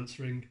I want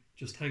answering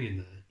just hanging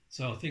there.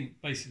 So I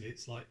think basically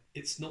it's like,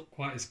 it's not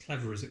quite as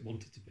clever as it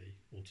wanted to be,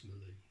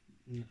 ultimately.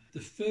 The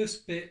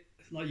first bit,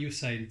 like you were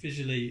saying,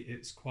 visually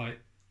it's quite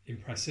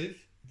impressive.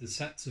 The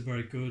sets are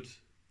very good,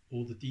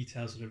 all the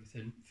details and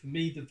everything. For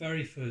me, the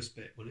very first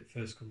bit, when it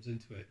first comes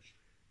into it,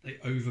 they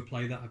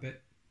overplay that a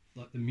bit.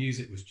 Like the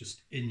music was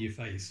just in your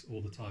face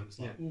all the time. It's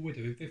like, oh, we're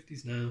doing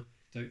 50s now.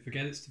 Don't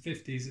forget it's the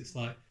 50s. It's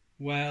like,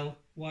 well,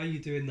 why are you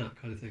doing that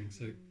kind of thing?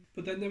 So,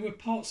 but then there were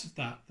parts of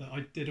that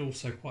I did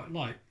also quite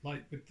like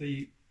with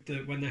the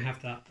when they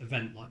have that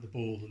event, like the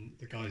ball and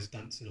the guys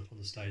dancing up on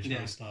the stage,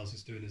 Harry Styles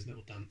is doing his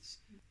little dance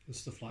and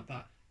stuff like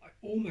that. I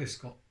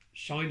almost got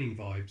Shining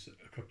vibes at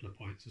a couple of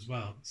points as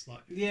well. It's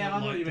like, I know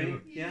like what you they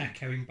mean. were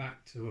echoing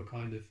back to a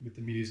kind of, with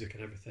the music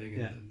and everything,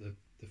 and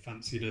the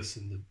fanciness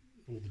and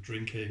all the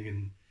drinking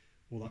and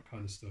all that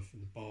kind of stuff,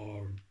 and the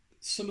bar. And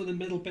some of the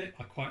middle bit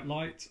I quite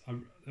liked. I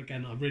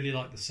really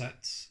like the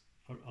sets.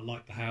 I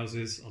liked the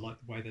houses. I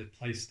liked the way they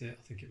placed it.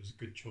 I think it was a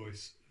good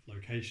choice of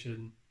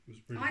location. It was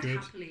really I'd good.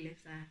 happily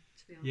live there,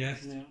 to be Yeah.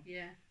 honest.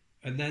 Yeah.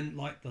 And then,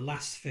 like, the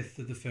last fifth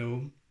of the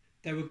film,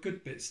 there were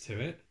good bits to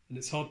it, and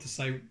it's hard to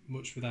say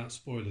much without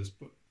spoilers,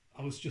 but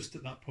I was just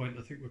at that point,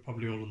 I think we're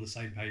probably all on the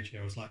same page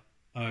here. I was like,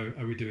 oh,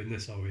 are we doing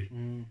this, are we?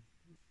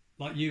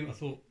 Like you, I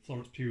thought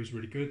Florence Pugh was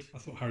really good. I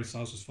thought Harry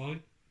Styles was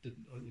fine.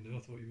 I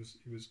thought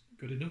he was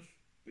good enough.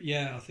 But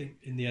yeah, I think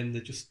in the end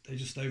they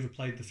just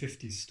overplayed the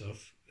 50s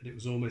stuff, and it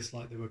was almost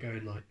like they were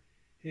going like,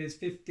 here's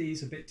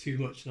 50s a bit too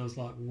much, and I was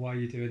like, well, why are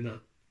you doing that?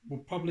 Well,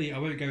 probably I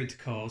won't go into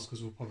cars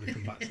because we'll probably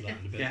come back to that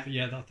in a bit. Yeah. But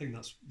yeah, I think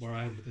that's where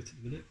I am with it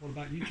at the minute. What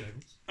about you,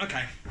 James?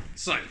 Okay,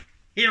 so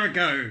here I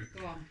go.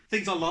 Go on.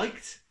 Things I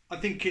liked. I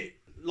think it,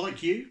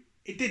 like you,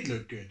 it did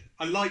look good.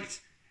 I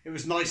liked. It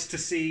was nice to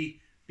see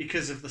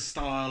because of the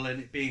style and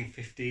it being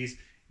 50s.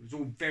 It was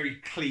all very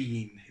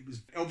clean. It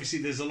was obviously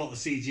there's a lot of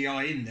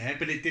CGI in there,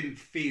 but it didn't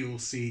feel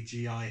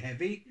CGI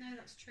heavy. No,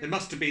 that's true. There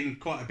must have been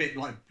quite a bit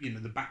like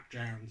the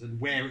backgrounds and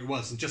where it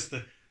was and just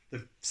the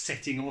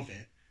setting of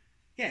it.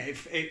 Yeah,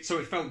 so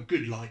it felt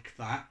good like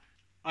that.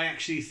 I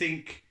actually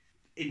think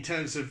in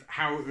terms of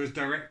how it was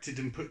directed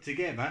and put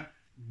together,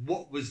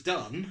 what was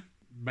done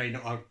may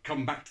not. I'll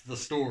come back to the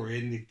story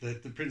and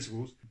the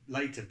principles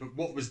later, but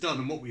what was done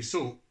and what we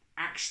saw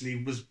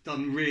actually was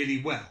done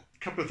really well. A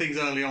couple of things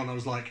early on, I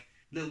was like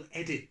little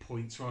edit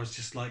points where I was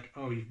just like,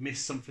 oh, you've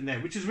missed something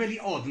there, which is really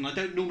odd, and I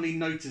don't normally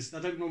notice.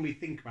 I don't normally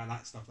think about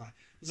that stuff. Like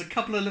there's a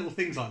couple of little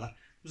things like that.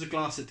 There was a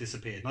glass that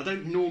disappeared, and I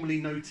don't normally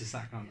notice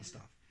that kind of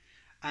stuff.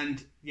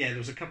 And yeah, there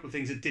was a couple of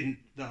things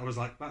that I was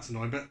like, that's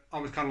annoying, but I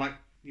was kind of like,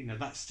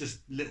 that's just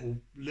little,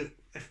 it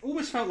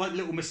almost felt like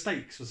little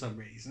mistakes for some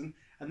reason.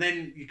 And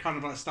then you kind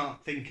of like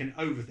start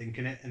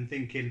overthinking it and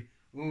thinking,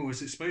 oh,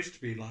 is it supposed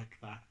to be like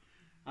that?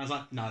 I was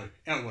like, no,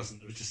 it wasn't.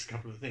 There was just a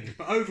couple of things.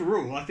 But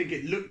overall, I think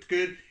it looked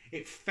good.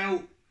 It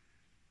felt,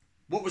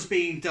 what was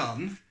being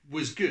done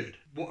was good.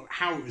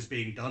 How it was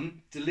being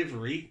done,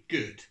 delivery,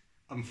 good.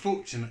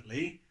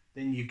 Unfortunately,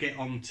 then you get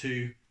on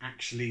to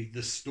actually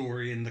the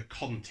story and the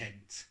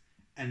content.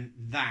 And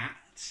that,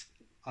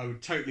 I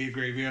would totally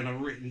agree with you, and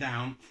I've written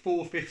down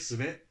 4/5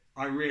 of it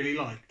I really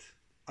liked.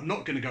 I'm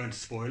not going to go into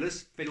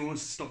spoilers. If anyone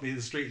wants to stop me in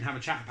the street and have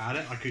a chat about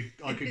it, I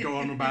could go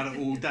on about it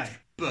all day.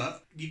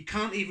 But you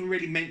can't even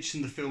really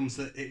mention the films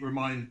that it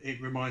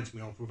reminds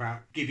me of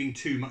without giving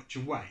too much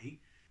away.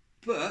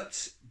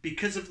 But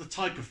because of the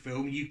type of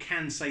film, you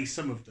can say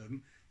some of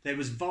them. There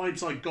was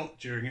vibes I got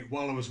during it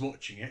while I was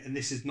watching it, and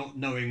this is not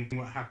knowing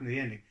what happened at the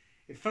ending.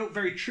 It felt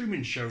very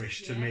Truman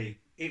Show-ish to me.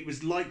 It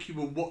was like you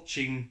were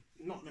watching,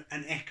 not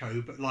an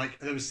echo, but like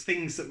there was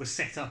things that were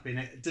set up in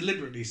it,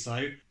 deliberately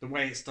so, the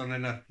way it's done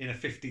in a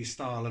 50s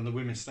style, and the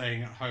women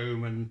staying at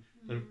home and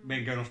the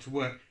men going off to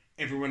work,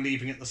 everyone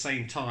leaving at the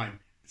same time.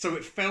 So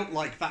it felt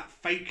like that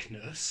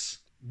fakeness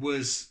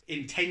was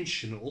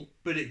intentional,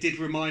 but it did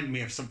remind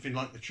me of something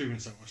like the Truman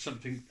Show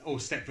or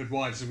Stepford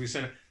Wives, as we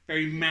said,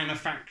 very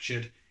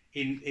manufactured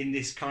in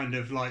this kind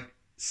of like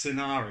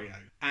scenario,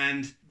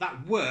 and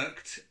that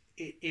worked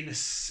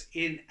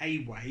in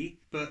a way,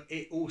 but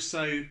it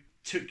also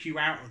took you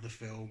out of the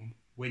film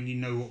when you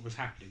know what was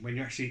happening. When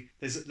you actually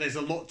there's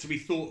a lot to be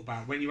thought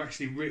about when you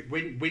actually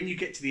when you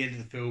get to the end of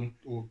the film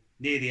or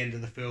near the end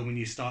of the film and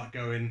you start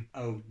going,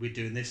 oh, we're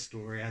doing this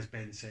story as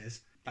Ben says,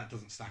 that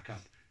doesn't stack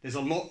up. There's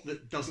a lot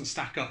that doesn't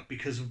stack up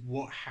because of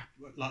what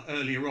happened like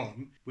earlier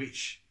on,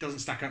 which doesn't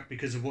stack up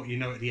because of what you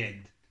know at the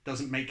end.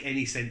 Doesn't make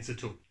any sense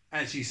at all.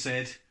 As you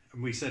said,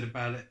 and we said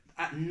about it,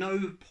 at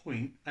no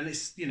point, and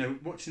it's,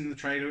 watching the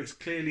trailer, it's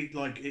clearly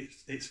like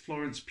it's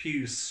Florence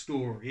Pugh's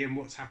story and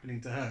what's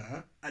happening to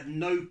her. At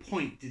no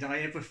point did I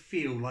ever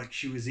feel like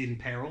she was in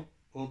peril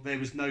or there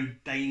was no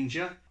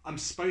danger. I'm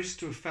supposed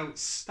to have felt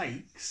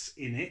stakes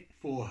in it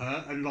for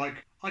her, and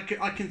like I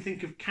can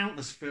think of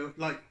countless films,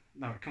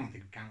 no, I can't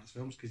think of countless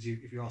films because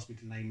if you ask me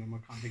to name them, I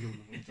can't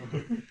think of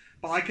them.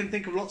 But I can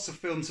think of lots of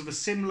films of a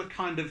similar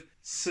kind of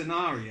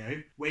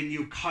scenario when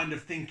you're kind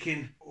of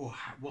thinking, oh,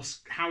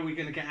 how are we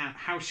going to get out?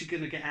 How's she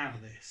going to get out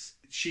of this?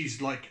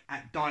 She's like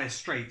at dire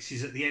straits.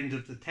 She's at the end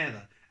of the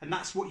tether. And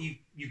that's what you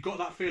got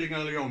that feeling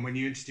early on when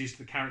you introduced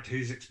the character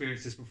who's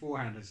experienced this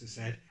beforehand, as I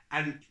said.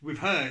 And with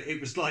her, it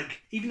was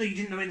like, even though you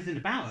didn't know anything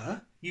about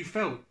her, you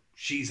felt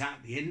she's at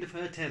the end of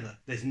her tether.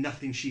 There's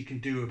nothing she can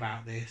do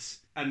about this.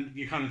 And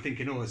you're kind of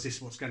thinking, oh, is this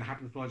what's going to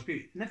happen to Florence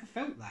Pugh? Never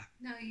felt that.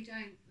 No, you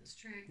don't. That's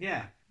true.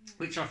 Yeah,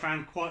 which I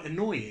found quite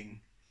annoying.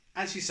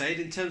 As you said,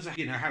 in terms of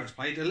how it's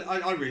played,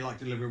 I really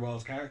liked Olivia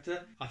Wilde's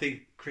character. I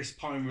think Chris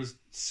Pine was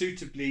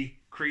suitably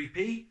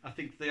creepy. I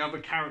think the other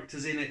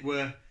characters in it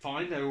were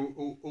fine. They were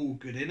all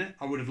good in it.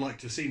 I would have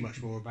liked to see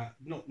much more about,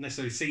 not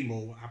necessarily see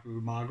more what happened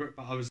with Margaret,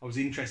 but I was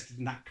interested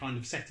in that kind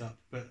of setup.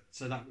 But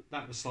so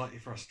that was slightly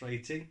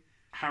frustrating.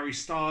 Harry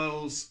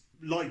Styles,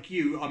 like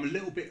you,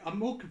 I'm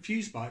more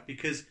confused by it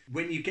because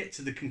when you get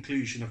to the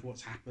conclusion of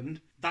what's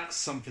happened, that's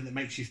something that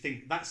makes you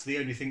think, that's the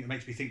only thing that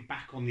makes me think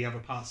back on the other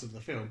parts of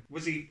the film.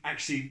 Was he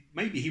actually,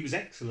 maybe he was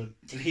excellent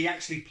and he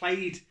actually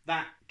played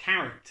that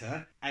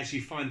character as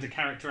you find the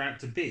character out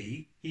to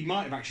be. He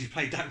might have actually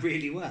played that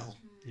really well.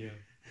 Yeah.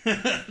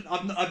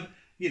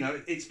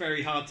 It's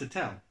very hard to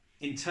tell.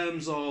 In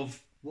terms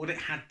of what it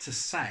had to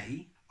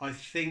say, I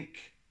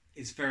think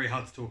it's very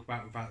hard to talk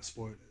about without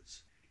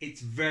spoilers.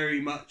 It's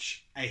very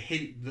much a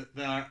hint that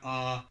there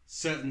are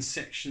certain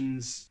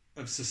sections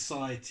of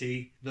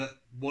society that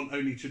want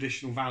only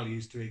traditional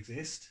values to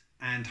exist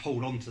and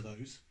hold on to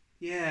those.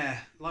 Yeah,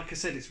 like I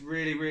said, it's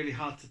really, really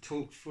hard to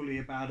talk fully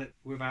about it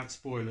without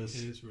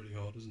spoilers. It is really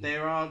hard, isn't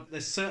it?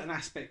 There's certain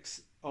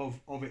aspects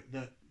of it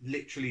that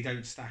literally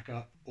don't stack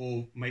up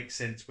or make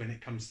sense when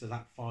it comes to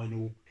that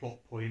final plot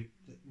point.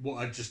 What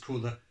I just call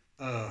the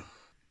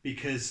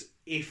because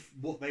if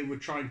what they were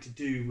trying to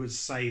do was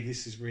say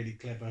this is really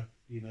clever,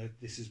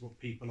 this is what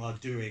people are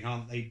doing,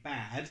 aren't they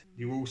bad?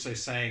 You're also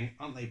saying,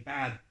 aren't they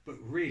bad but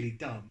really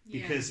dumb?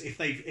 Yeah. Because if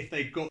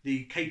they've got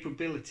the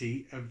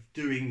capability of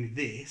doing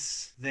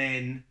this,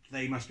 then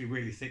they must be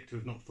really thick to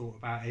have not thought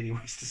about any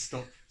ways to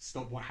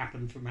stop what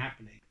happened from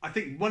happening. I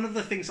think one of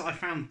the things that I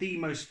found the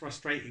most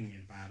frustrating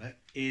about it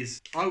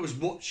is I was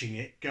watching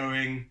it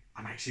going,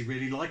 I'm actually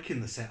really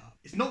liking the setup.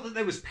 It's not that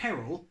there was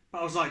peril,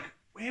 but I was like,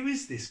 where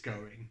is this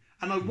going?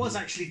 And I was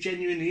actually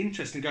genuinely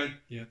interested in going,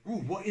 oh,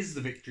 what is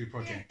the Victory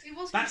Project? Yeah, it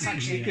was That's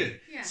actually good.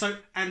 Yeah. So,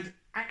 and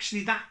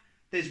actually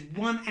there's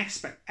one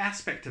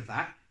aspect of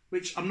that,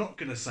 which I'm not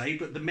going to say,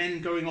 but the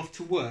men going off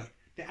to work,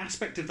 the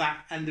aspect of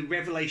that and the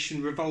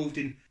revelation revolved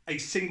in a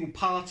single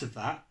part of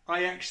that,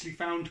 I actually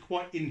found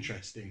quite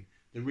interesting.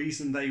 The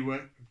reason they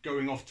were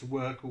going off to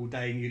work all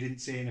day and you didn't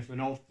see anything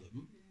of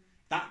them,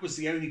 that was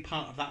the only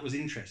part of that was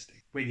interesting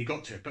when you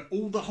got to it. But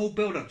all the whole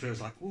build-up to it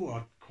was like, oh,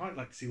 I'd quite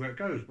like to see where it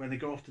goes when they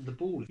go off to the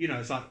ball.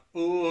 It's like,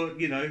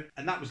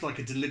 and that was like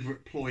a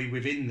deliberate ploy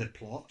within the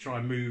plot, try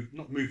and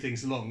not move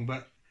things along,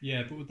 but...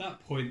 Yeah, but at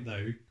that point,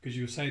 though, because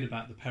you were saying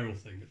about the peril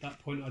thing, at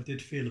that point I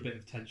did feel a bit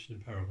of tension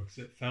and peril because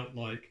it felt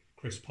like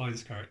Chris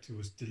Pine's character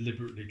was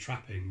deliberately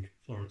trapping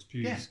Florence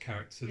Pugh's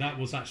character. So that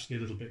was actually a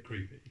little bit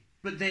creepy.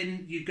 But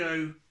then you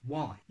go,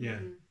 why? Yeah.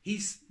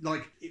 He's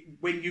like,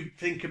 when you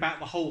think about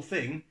the whole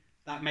thing,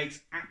 that makes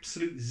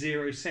absolute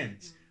zero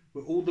sense.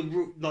 But all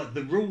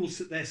the rules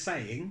that they're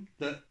saying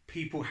that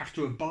people have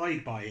to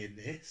abide by in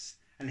this,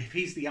 and if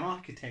he's the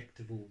architect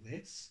of all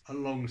this,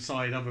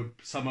 alongside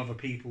some other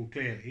people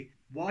clearly,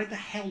 why the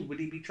hell would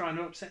he be trying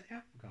to upset the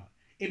apple cart?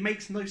 It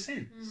makes no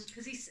sense.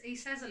 Because he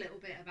says a little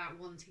bit about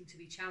wanting to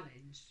be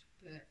challenged,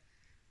 but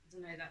I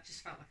don't know, that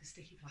just felt like a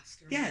sticky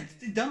plaster. Yeah,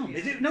 it's dumb.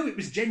 Yeah. It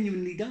was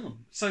genuinely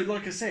dumb. So,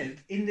 like I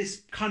said, in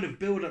this kind of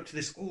build up to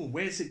this,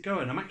 where's it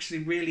going? I'm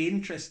actually really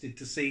interested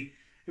to see.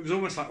 It was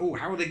almost like,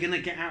 how are they going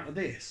to get out of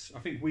this? I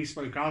think we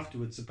spoke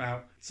afterwards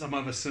about some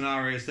other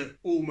scenarios that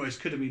almost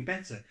could have been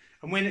better.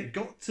 And when it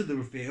got to the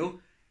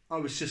reveal, I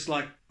was just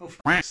like, oh, for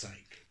f***'s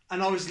sake.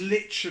 And I was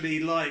literally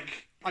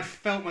like, I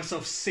felt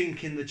myself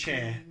sink in the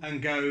chair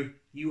and go,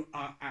 you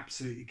are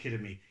absolutely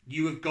kidding me.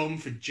 You have gone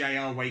for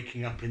JR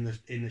waking up in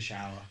the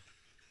shower.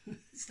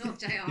 It's not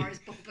JR, it's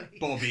Bobby.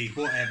 Bobby,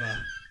 whatever.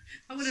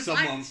 I would have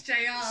liked JR.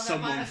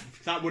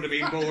 That would have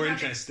been more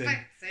interesting.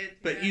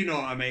 But you know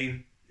what I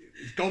mean.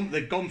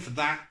 They've gone for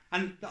that,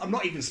 and I'm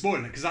not even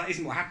spoiling it because that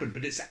isn't what happened,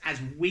 but it's as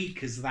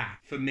weak as that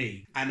for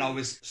me, and I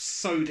was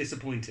so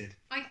disappointed.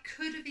 I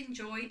could have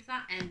enjoyed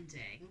that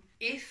ending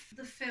if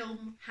the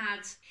film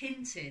had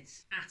hinted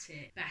at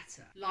it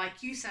better,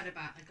 like you said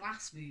about the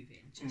glass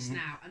moving just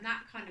now, and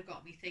that kind of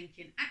got me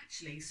thinking,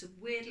 actually, some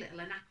weird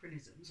little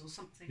anachronisms or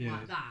something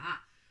like that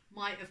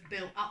might have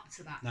built up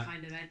to that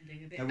kind of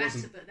ending a bit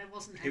better, but there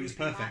wasn't anything. It was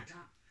perfect. Like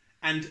that.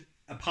 And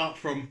apart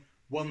from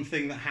one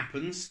thing that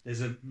happens,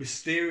 there's a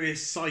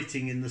mysterious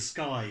sighting in the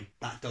sky.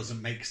 That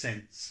doesn't make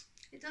sense.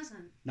 It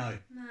doesn't. No.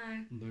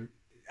 No.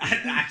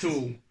 At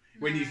all.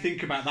 When you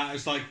think about that,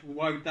 it's like,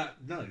 why would that?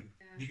 No. Yeah.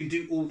 You can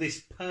do all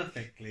this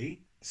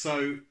perfectly.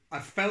 So I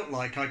felt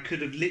like I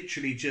could have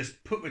literally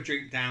just put my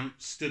drink down,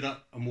 stood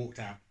up and walked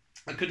out.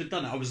 I could have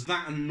done it. I was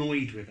that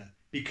annoyed with it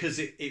because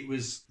it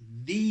was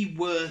the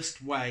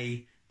worst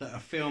way that a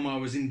film I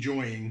was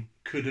enjoying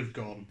could have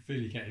gone. I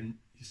feel you're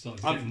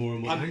starting to get more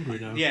and more angry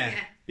now. Yeah.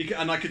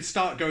 And I could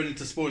start going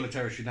into spoiler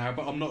territory now,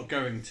 but I'm not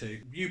going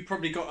to. You've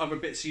probably got other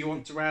bits you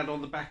want to add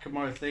on the back of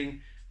my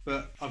thing,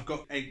 but I've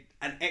got an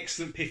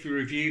excellent pithy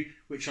review,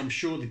 which I'm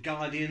sure The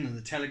Guardian and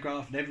The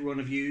Telegraph and everyone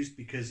have used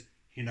because,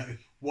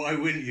 why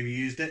wouldn't you have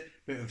used it?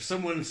 But if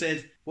someone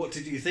said, what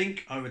did you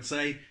think? I would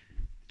say,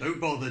 don't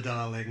bother,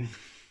 darling.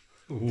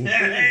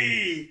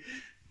 Hey!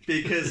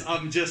 Because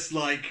I'm just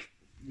like,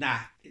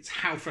 it's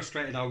how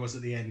frustrated I was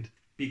at the end.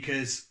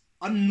 Because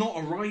I'm not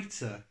a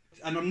writer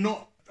and I'm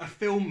not a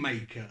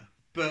filmmaker,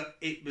 but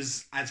it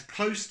was as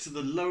close to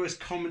the lowest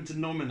common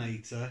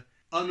denominator,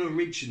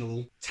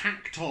 unoriginal,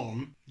 tacked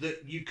on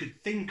that you could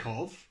think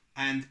of.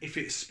 And if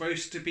it's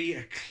supposed to be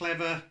a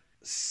clever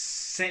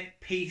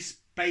set piece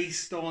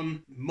based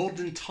on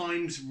modern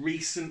times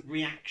recent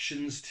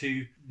reactions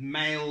to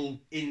male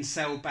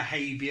incel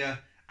behaviour,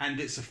 and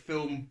it's a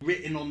film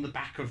written on the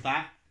back of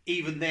that,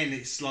 even then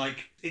it's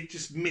like, it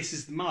just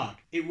misses the mark.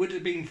 It would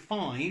have been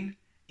fine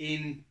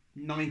in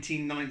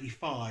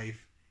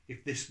 1995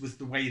 if this was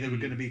the way they were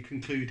going to be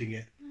concluding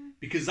it,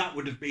 because that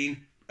would have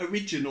been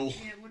original.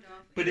 Yeah, would have.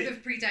 But It it- would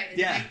have predated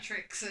yeah.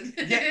 Matrix and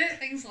Yeah.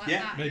 things like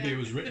Yeah. that. Maybe yeah. it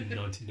was written in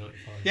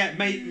 1995. Yeah, On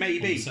maybe.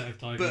 the set of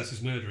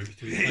Diagnosis Murder in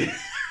between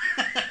plates.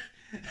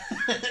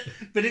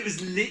 But it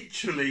was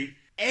literally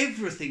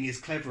everything is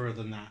cleverer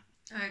than that.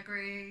 I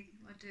agree.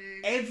 I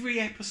do. Every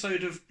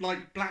episode of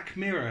like Black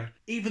Mirror,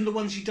 even the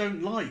ones you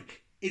don't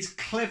like, is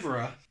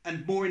cleverer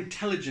and more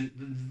intelligent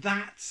than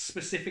that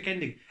specific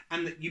ending.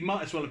 And that you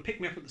might as well have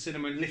picked me up at the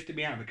cinema and lifted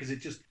me out because it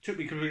just took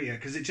me completely out.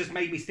 Because it just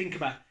made me think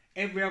about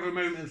every other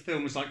moment of the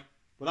film was like,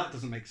 well, that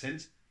doesn't make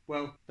sense.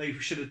 Well, they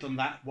should have done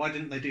that. Why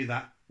didn't they do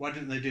that? Why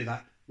didn't they do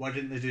that? Why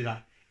didn't they do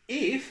that?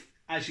 If,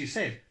 as you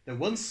said, there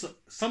was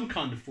some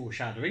kind of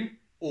foreshadowing,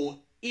 or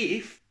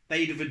if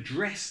they'd have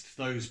addressed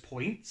those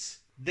points,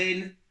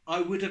 then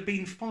I would have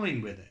been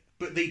fine with it.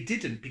 But they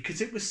didn't,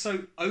 because it was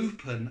so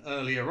open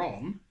earlier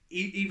on,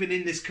 even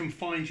in this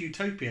confined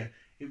utopia,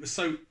 it was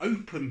so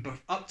open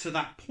up to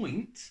that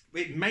point,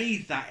 it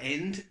made that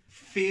end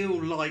feel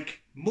like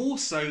more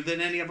so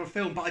than any other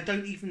film. But I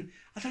don't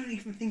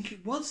even think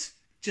it was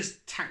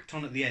just tacked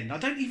on at the end. I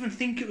don't even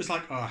think it was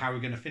like, oh, how are we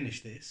going to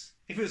finish this?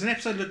 If it was an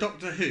episode of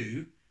Doctor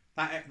Who,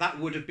 that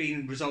would have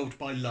been resolved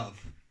by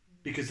love,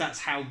 because that's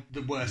how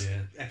the worst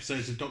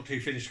episodes of Doctor Who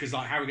finished. Because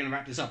like, how are we going to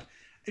wrap this up?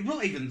 It's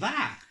not even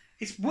that.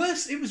 It's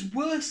worse. It was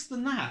worse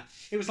than that.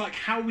 It was like,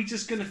 how are we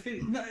just going to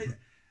finish? No,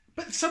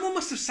 but someone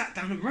must have sat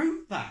down and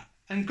wrote that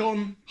and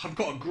gone, I've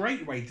got a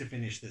great way to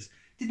finish this.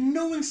 Did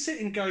no one sit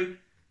and go,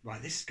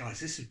 right, this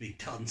has been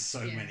done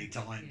so many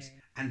times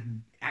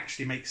and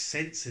actually makes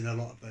sense in a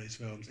lot of those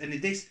films. And in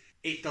this,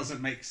 it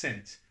doesn't make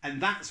sense.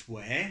 And that's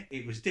where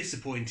it was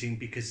disappointing,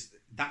 because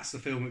that's the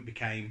film it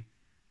became.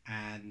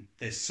 And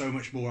there's so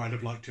much more I'd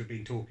have liked to have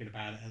been talking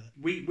about it.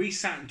 We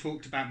sat and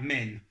talked about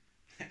Men,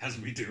 as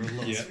we do a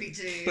lot. Yes, we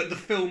do. But the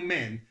film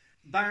Men,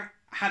 that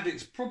had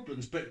its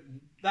problems, but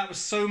that was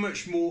so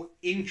much more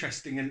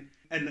interesting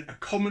and a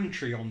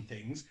commentary on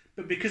things.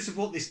 But because of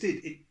what this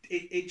did,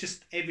 it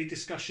just, every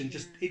discussion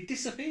just, it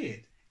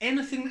disappeared.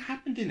 Anything that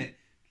happened in it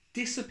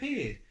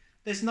disappeared.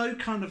 There's no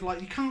kind of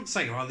like, you can't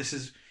say, oh, this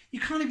is, you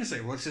can't even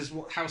say, well, this is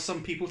how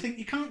some people think.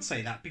 You can't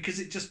say that, because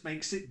it just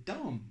makes it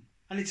dumb.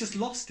 And it just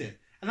lost it.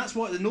 And that's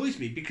why it annoys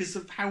me, because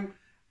of how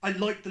I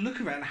liked the look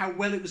of it and how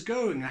well it was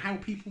going and how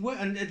people were.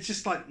 And it's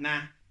just like,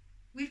 nah.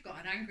 We've got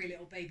an angry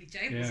little baby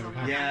James on our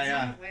hands,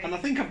 Yeah. haven't we? And I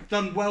think I've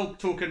done well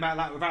talking about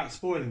that without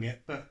spoiling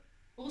it, but...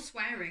 Or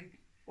swearing.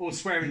 Or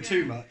swearing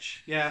too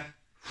much, yeah.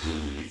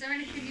 Is there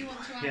anything you want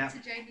to add to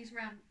Jamie's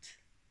rant?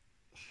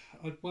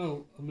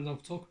 I'll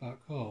talk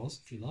about cars,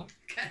 if you like.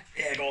 Okay.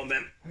 Yeah, go on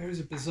then. There is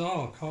a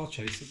bizarre car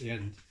chase at the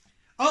end.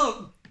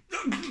 Oh,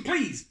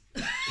 please!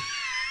 It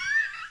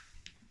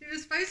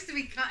was supposed to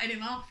be cutting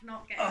him off,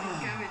 not getting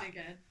him going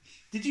again.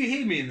 Did you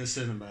hear me in the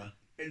cinema?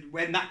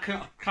 When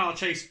that car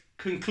chase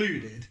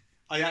concluded,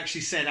 I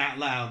actually said out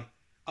loud,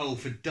 oh,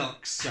 for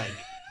duck's sake.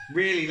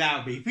 Really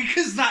loudly.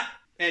 Because that...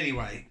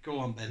 Anyway, go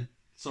on then.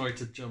 Sorry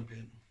to jump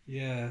in.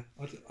 Yeah,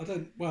 I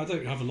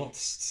don't have a lot to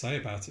say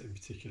about it in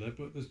particular,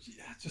 but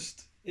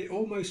it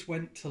almost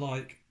went to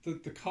like, the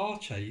car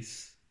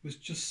chase was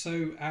just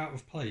so out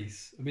of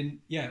place. I mean,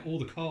 yeah, all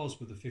the cars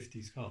were the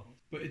 50s cars,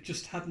 but it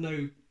just had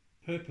no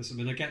purpose. I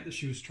mean, I get that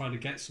she was trying to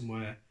get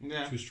somewhere.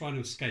 Yeah. She was trying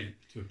to escape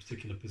to a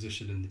particular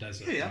position in the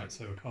desert, right?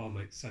 So a car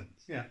makes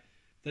sense. Yeah.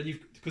 Then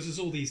because there's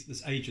all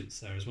these agents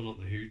there as well,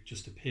 aren't there, who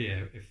just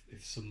appear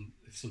if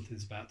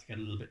something's about to get a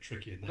little bit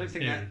tricky. And I don't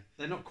think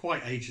they're not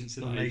quite agents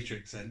in the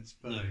Matrix sense,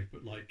 but no,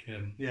 but like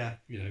yeah,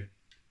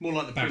 more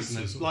like the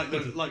prisoners,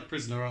 like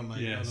prisoner, aren't they?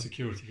 Yeah,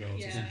 security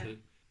guards or Yeah. something.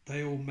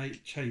 They all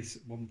make chase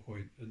at one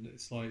point, and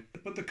it's like,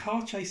 but the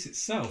car chase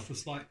itself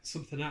was like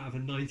something out of a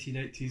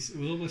 1980s. It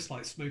was almost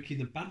like Smokey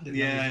and the Bandit.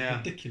 Yeah.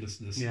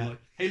 Ridiculousness. Yeah. Like,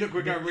 hey, look,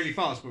 we're going really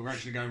fast, but we're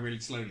actually going really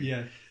slowly.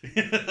 yeah.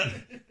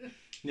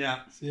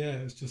 Yeah. So yeah,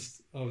 it was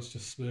just, I was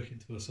just smirking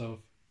to myself.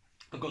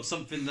 I've got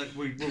something that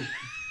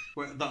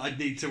that I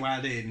need to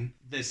add in.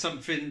 There's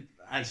something,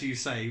 as you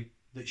say,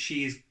 that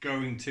she is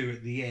going to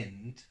at the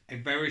end. A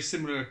very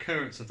similar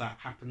occurrence of that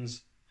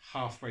happens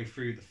halfway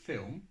through the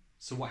film.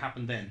 So what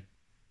happened then?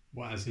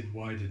 What, as in,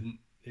 why didn't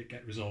it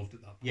get resolved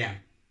at that point? Yeah.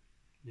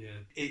 Yeah.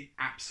 It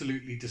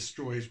absolutely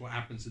destroys what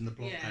happens in the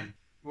plot Yeah. then.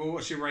 Well,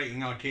 what's your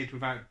rating, our kid,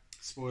 without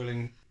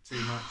spoiling too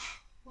much?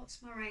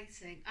 What's my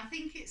rating? I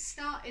think it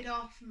started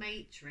off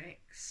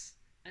Matrix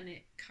and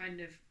it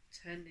kind of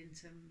turned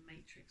into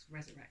Matrix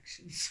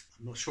Resurrections.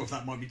 I'm not sure if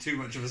that might be too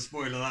much of a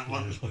spoiler, that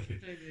one.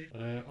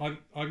 Maybe.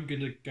 I'm going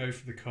to go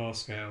for the car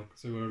scale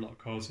because there were a lot of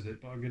cars in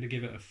it, but I'm going to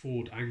give it a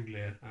Ford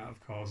Anglia out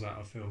of cars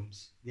out of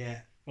films. Yeah.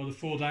 Well, the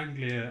Ford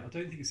Anglia, I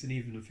don't think it's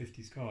even a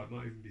 50s car. It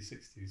might even be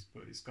 60s,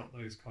 but it's got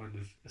those kind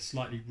of a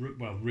slightly,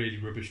 really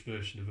rubbish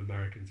version of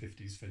American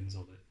 50s fins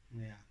on it.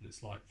 Yeah. And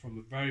it's like from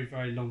a very,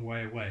 very long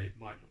way away, it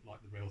might look like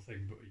the real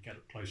thing, but you get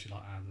up close, you're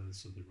like, there's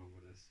something wrong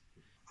with this.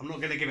 I'm not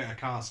going to give it a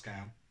car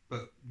scale,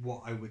 but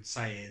what I would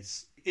say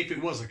is, if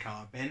it was a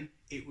car, Ben,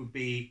 it would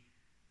be,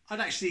 I'd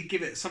actually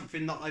give it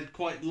something that I'd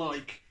quite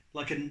like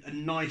a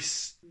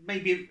nice,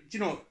 maybe, do you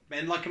know what,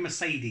 Ben, like a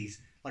Mercedes.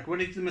 Like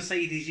one of the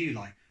Mercedes you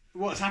like.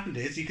 What's happened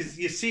is,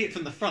 you see it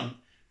from the front,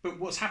 But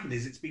what's happened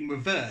is it's been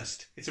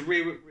reversed. It's a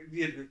rear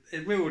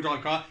wheel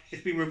drive car.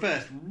 It's been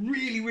reversed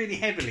really, really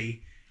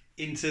heavily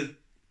into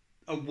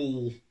a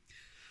wall.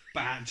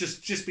 Bad,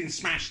 just been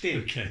smashed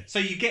in. Okay. So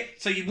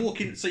you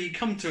walk in. So you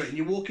come to it and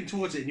you're walking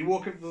towards it and you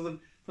walk up from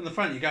the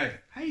front. You go,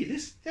 hey,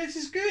 this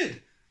is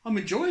good. I'm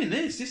enjoying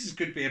this. This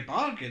could be a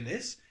bargain.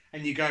 This,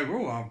 and you go,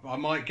 oh, I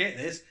might get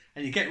this,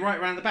 and you get right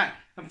around the back,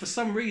 and for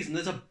some reason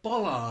there's a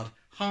bollard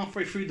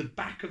halfway through the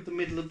back of the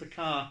middle of the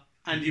car,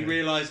 and you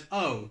realise,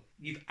 oh,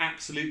 you've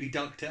absolutely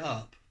ducked it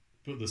up.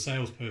 But the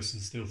salesperson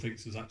still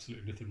thinks there's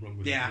absolutely nothing wrong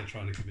with it, and they're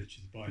trying to convince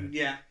you to buy it.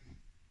 Yeah.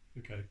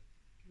 Okay.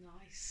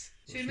 Nice.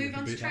 Should we move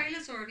on to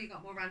trailers, or have you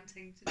got more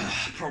ranting to do?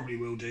 Probably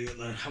will do.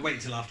 I'll wait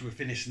until after we're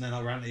finished, and then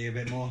I'll rant at you a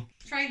bit more.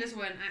 Trailers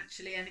weren't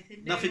actually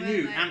anything new. Nothing were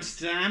new. they?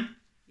 Amsterdam,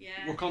 Yeah.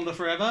 Wakanda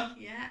Forever,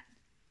 Yeah.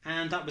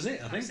 and that was it,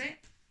 I That think. was it.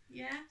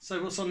 Yeah.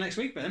 So what's on next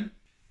week, Ben?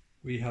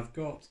 We have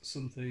got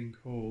something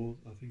called,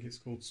 I think it's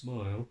called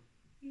Smile.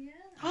 Yeah.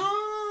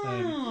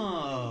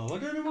 Oh, I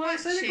don't know why I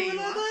said it quite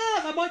like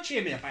that. That might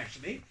cheer me up,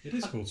 actually. It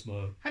is called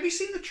Smile. Have you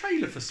seen the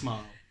trailer for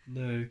Smile?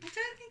 No. I don't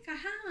think I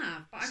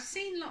have, but I've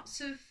seen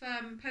lots of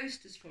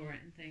posters for it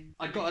and things.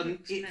 I got an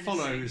Looks It menacing.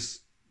 Follows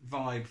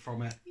vibe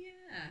from it,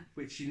 Yeah.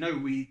 which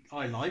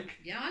I like.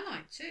 Yeah, I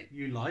like too.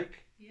 You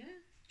like. Yeah.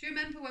 Do you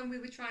remember when we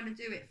were trying to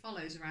do It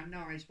Follows around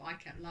Norwich, but I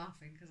kept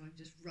laughing because I'm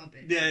just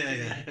rubbish. Yeah.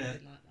 Like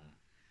that.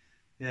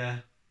 Yeah.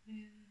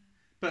 Yeah.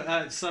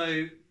 But so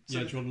Yeah, do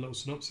you want a little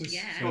synopsis?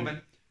 Yeah. Go on,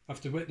 Ben.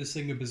 After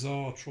witnessing a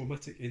bizarre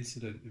traumatic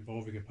incident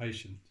involving a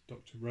patient,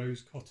 Dr.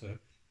 Rose Cotter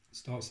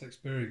starts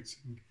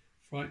experiencing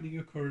frightening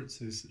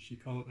occurrences that she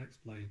can't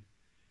explain.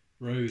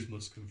 Rose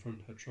must confront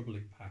her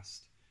troubling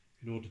past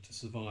in order to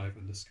survive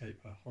and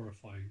escape her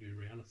horrifying new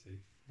reality.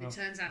 If it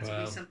turns out to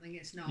well, be something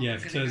it's not. yeah, I'm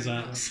if it gonna turns go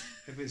out- nuts.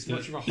 If it's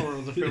much of a horror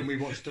of the film we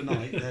watched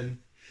tonight, then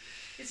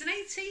It's an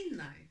 18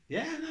 though.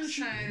 yeah, no, it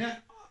should So- be. No.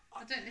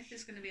 I don't know if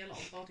there's going to be a lot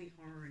of body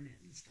horror in it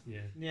and stuff.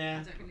 Yeah. I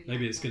Yeah, don't really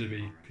Maybe like it's going to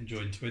body be horror.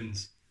 conjoined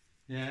twins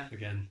yeah.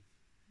 again.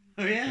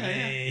 Oh yeah,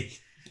 Hey.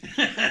 I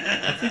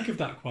yeah. think of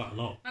that quite a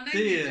lot. I know Do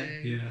you you?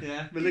 do. Yeah.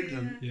 Yeah,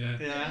 Malignant. Yeah.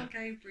 Yeah. Oh,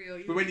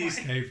 Gabriel. But when you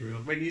quite-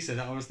 Gabriel. When you said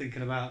that, I was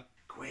thinking about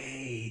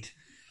Quaid.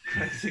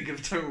 I think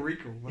of Total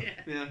Recall. But,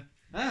 Yeah. yeah.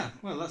 Ah,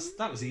 well,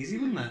 that was easy,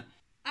 wasn't it?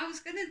 I was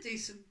going to do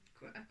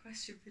a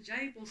question for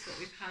Jables that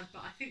we've had,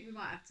 but I think we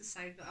might have to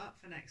save that up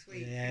for next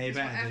week. Yeah, you because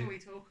better whatever do. we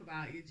talk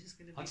about, you're just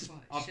going to be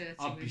quite I'll shirty.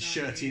 be with,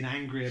 shirty aren't you? and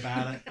angry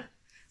about it.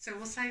 So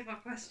we'll save our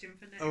question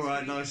for next All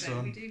right, week. nice but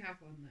one. We do have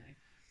one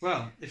though.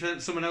 Well,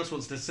 if someone else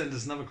wants to send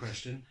us another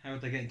question, how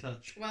would they get in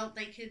touch? Well,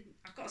 they could.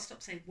 I've got to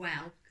stop saying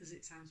 "well" because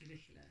it sounds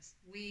ridiculous.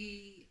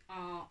 We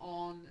are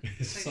on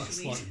It's social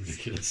slightly media,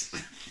 ridiculous.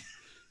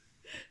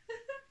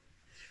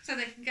 so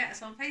they can get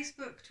us on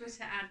Facebook,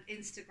 Twitter, and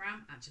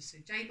Instagram at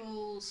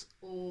JustSoJables,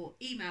 or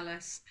email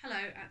us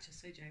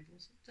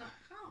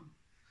hello@justsojables.com.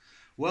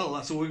 Well,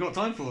 that's all we've got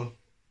time for.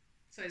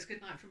 So it's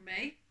good night from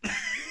me.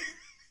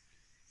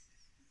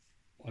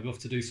 I'm off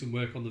to do some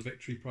work on the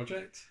Victory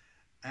Project.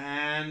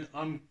 And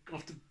I'm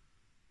off to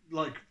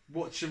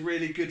watch a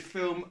really good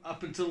film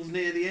up until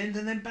near the end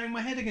and then bang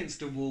my head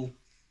against a wall.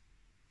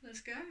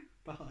 Let's go.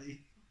 Bye.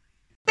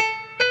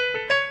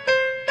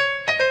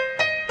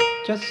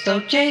 Just so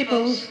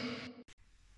Jables.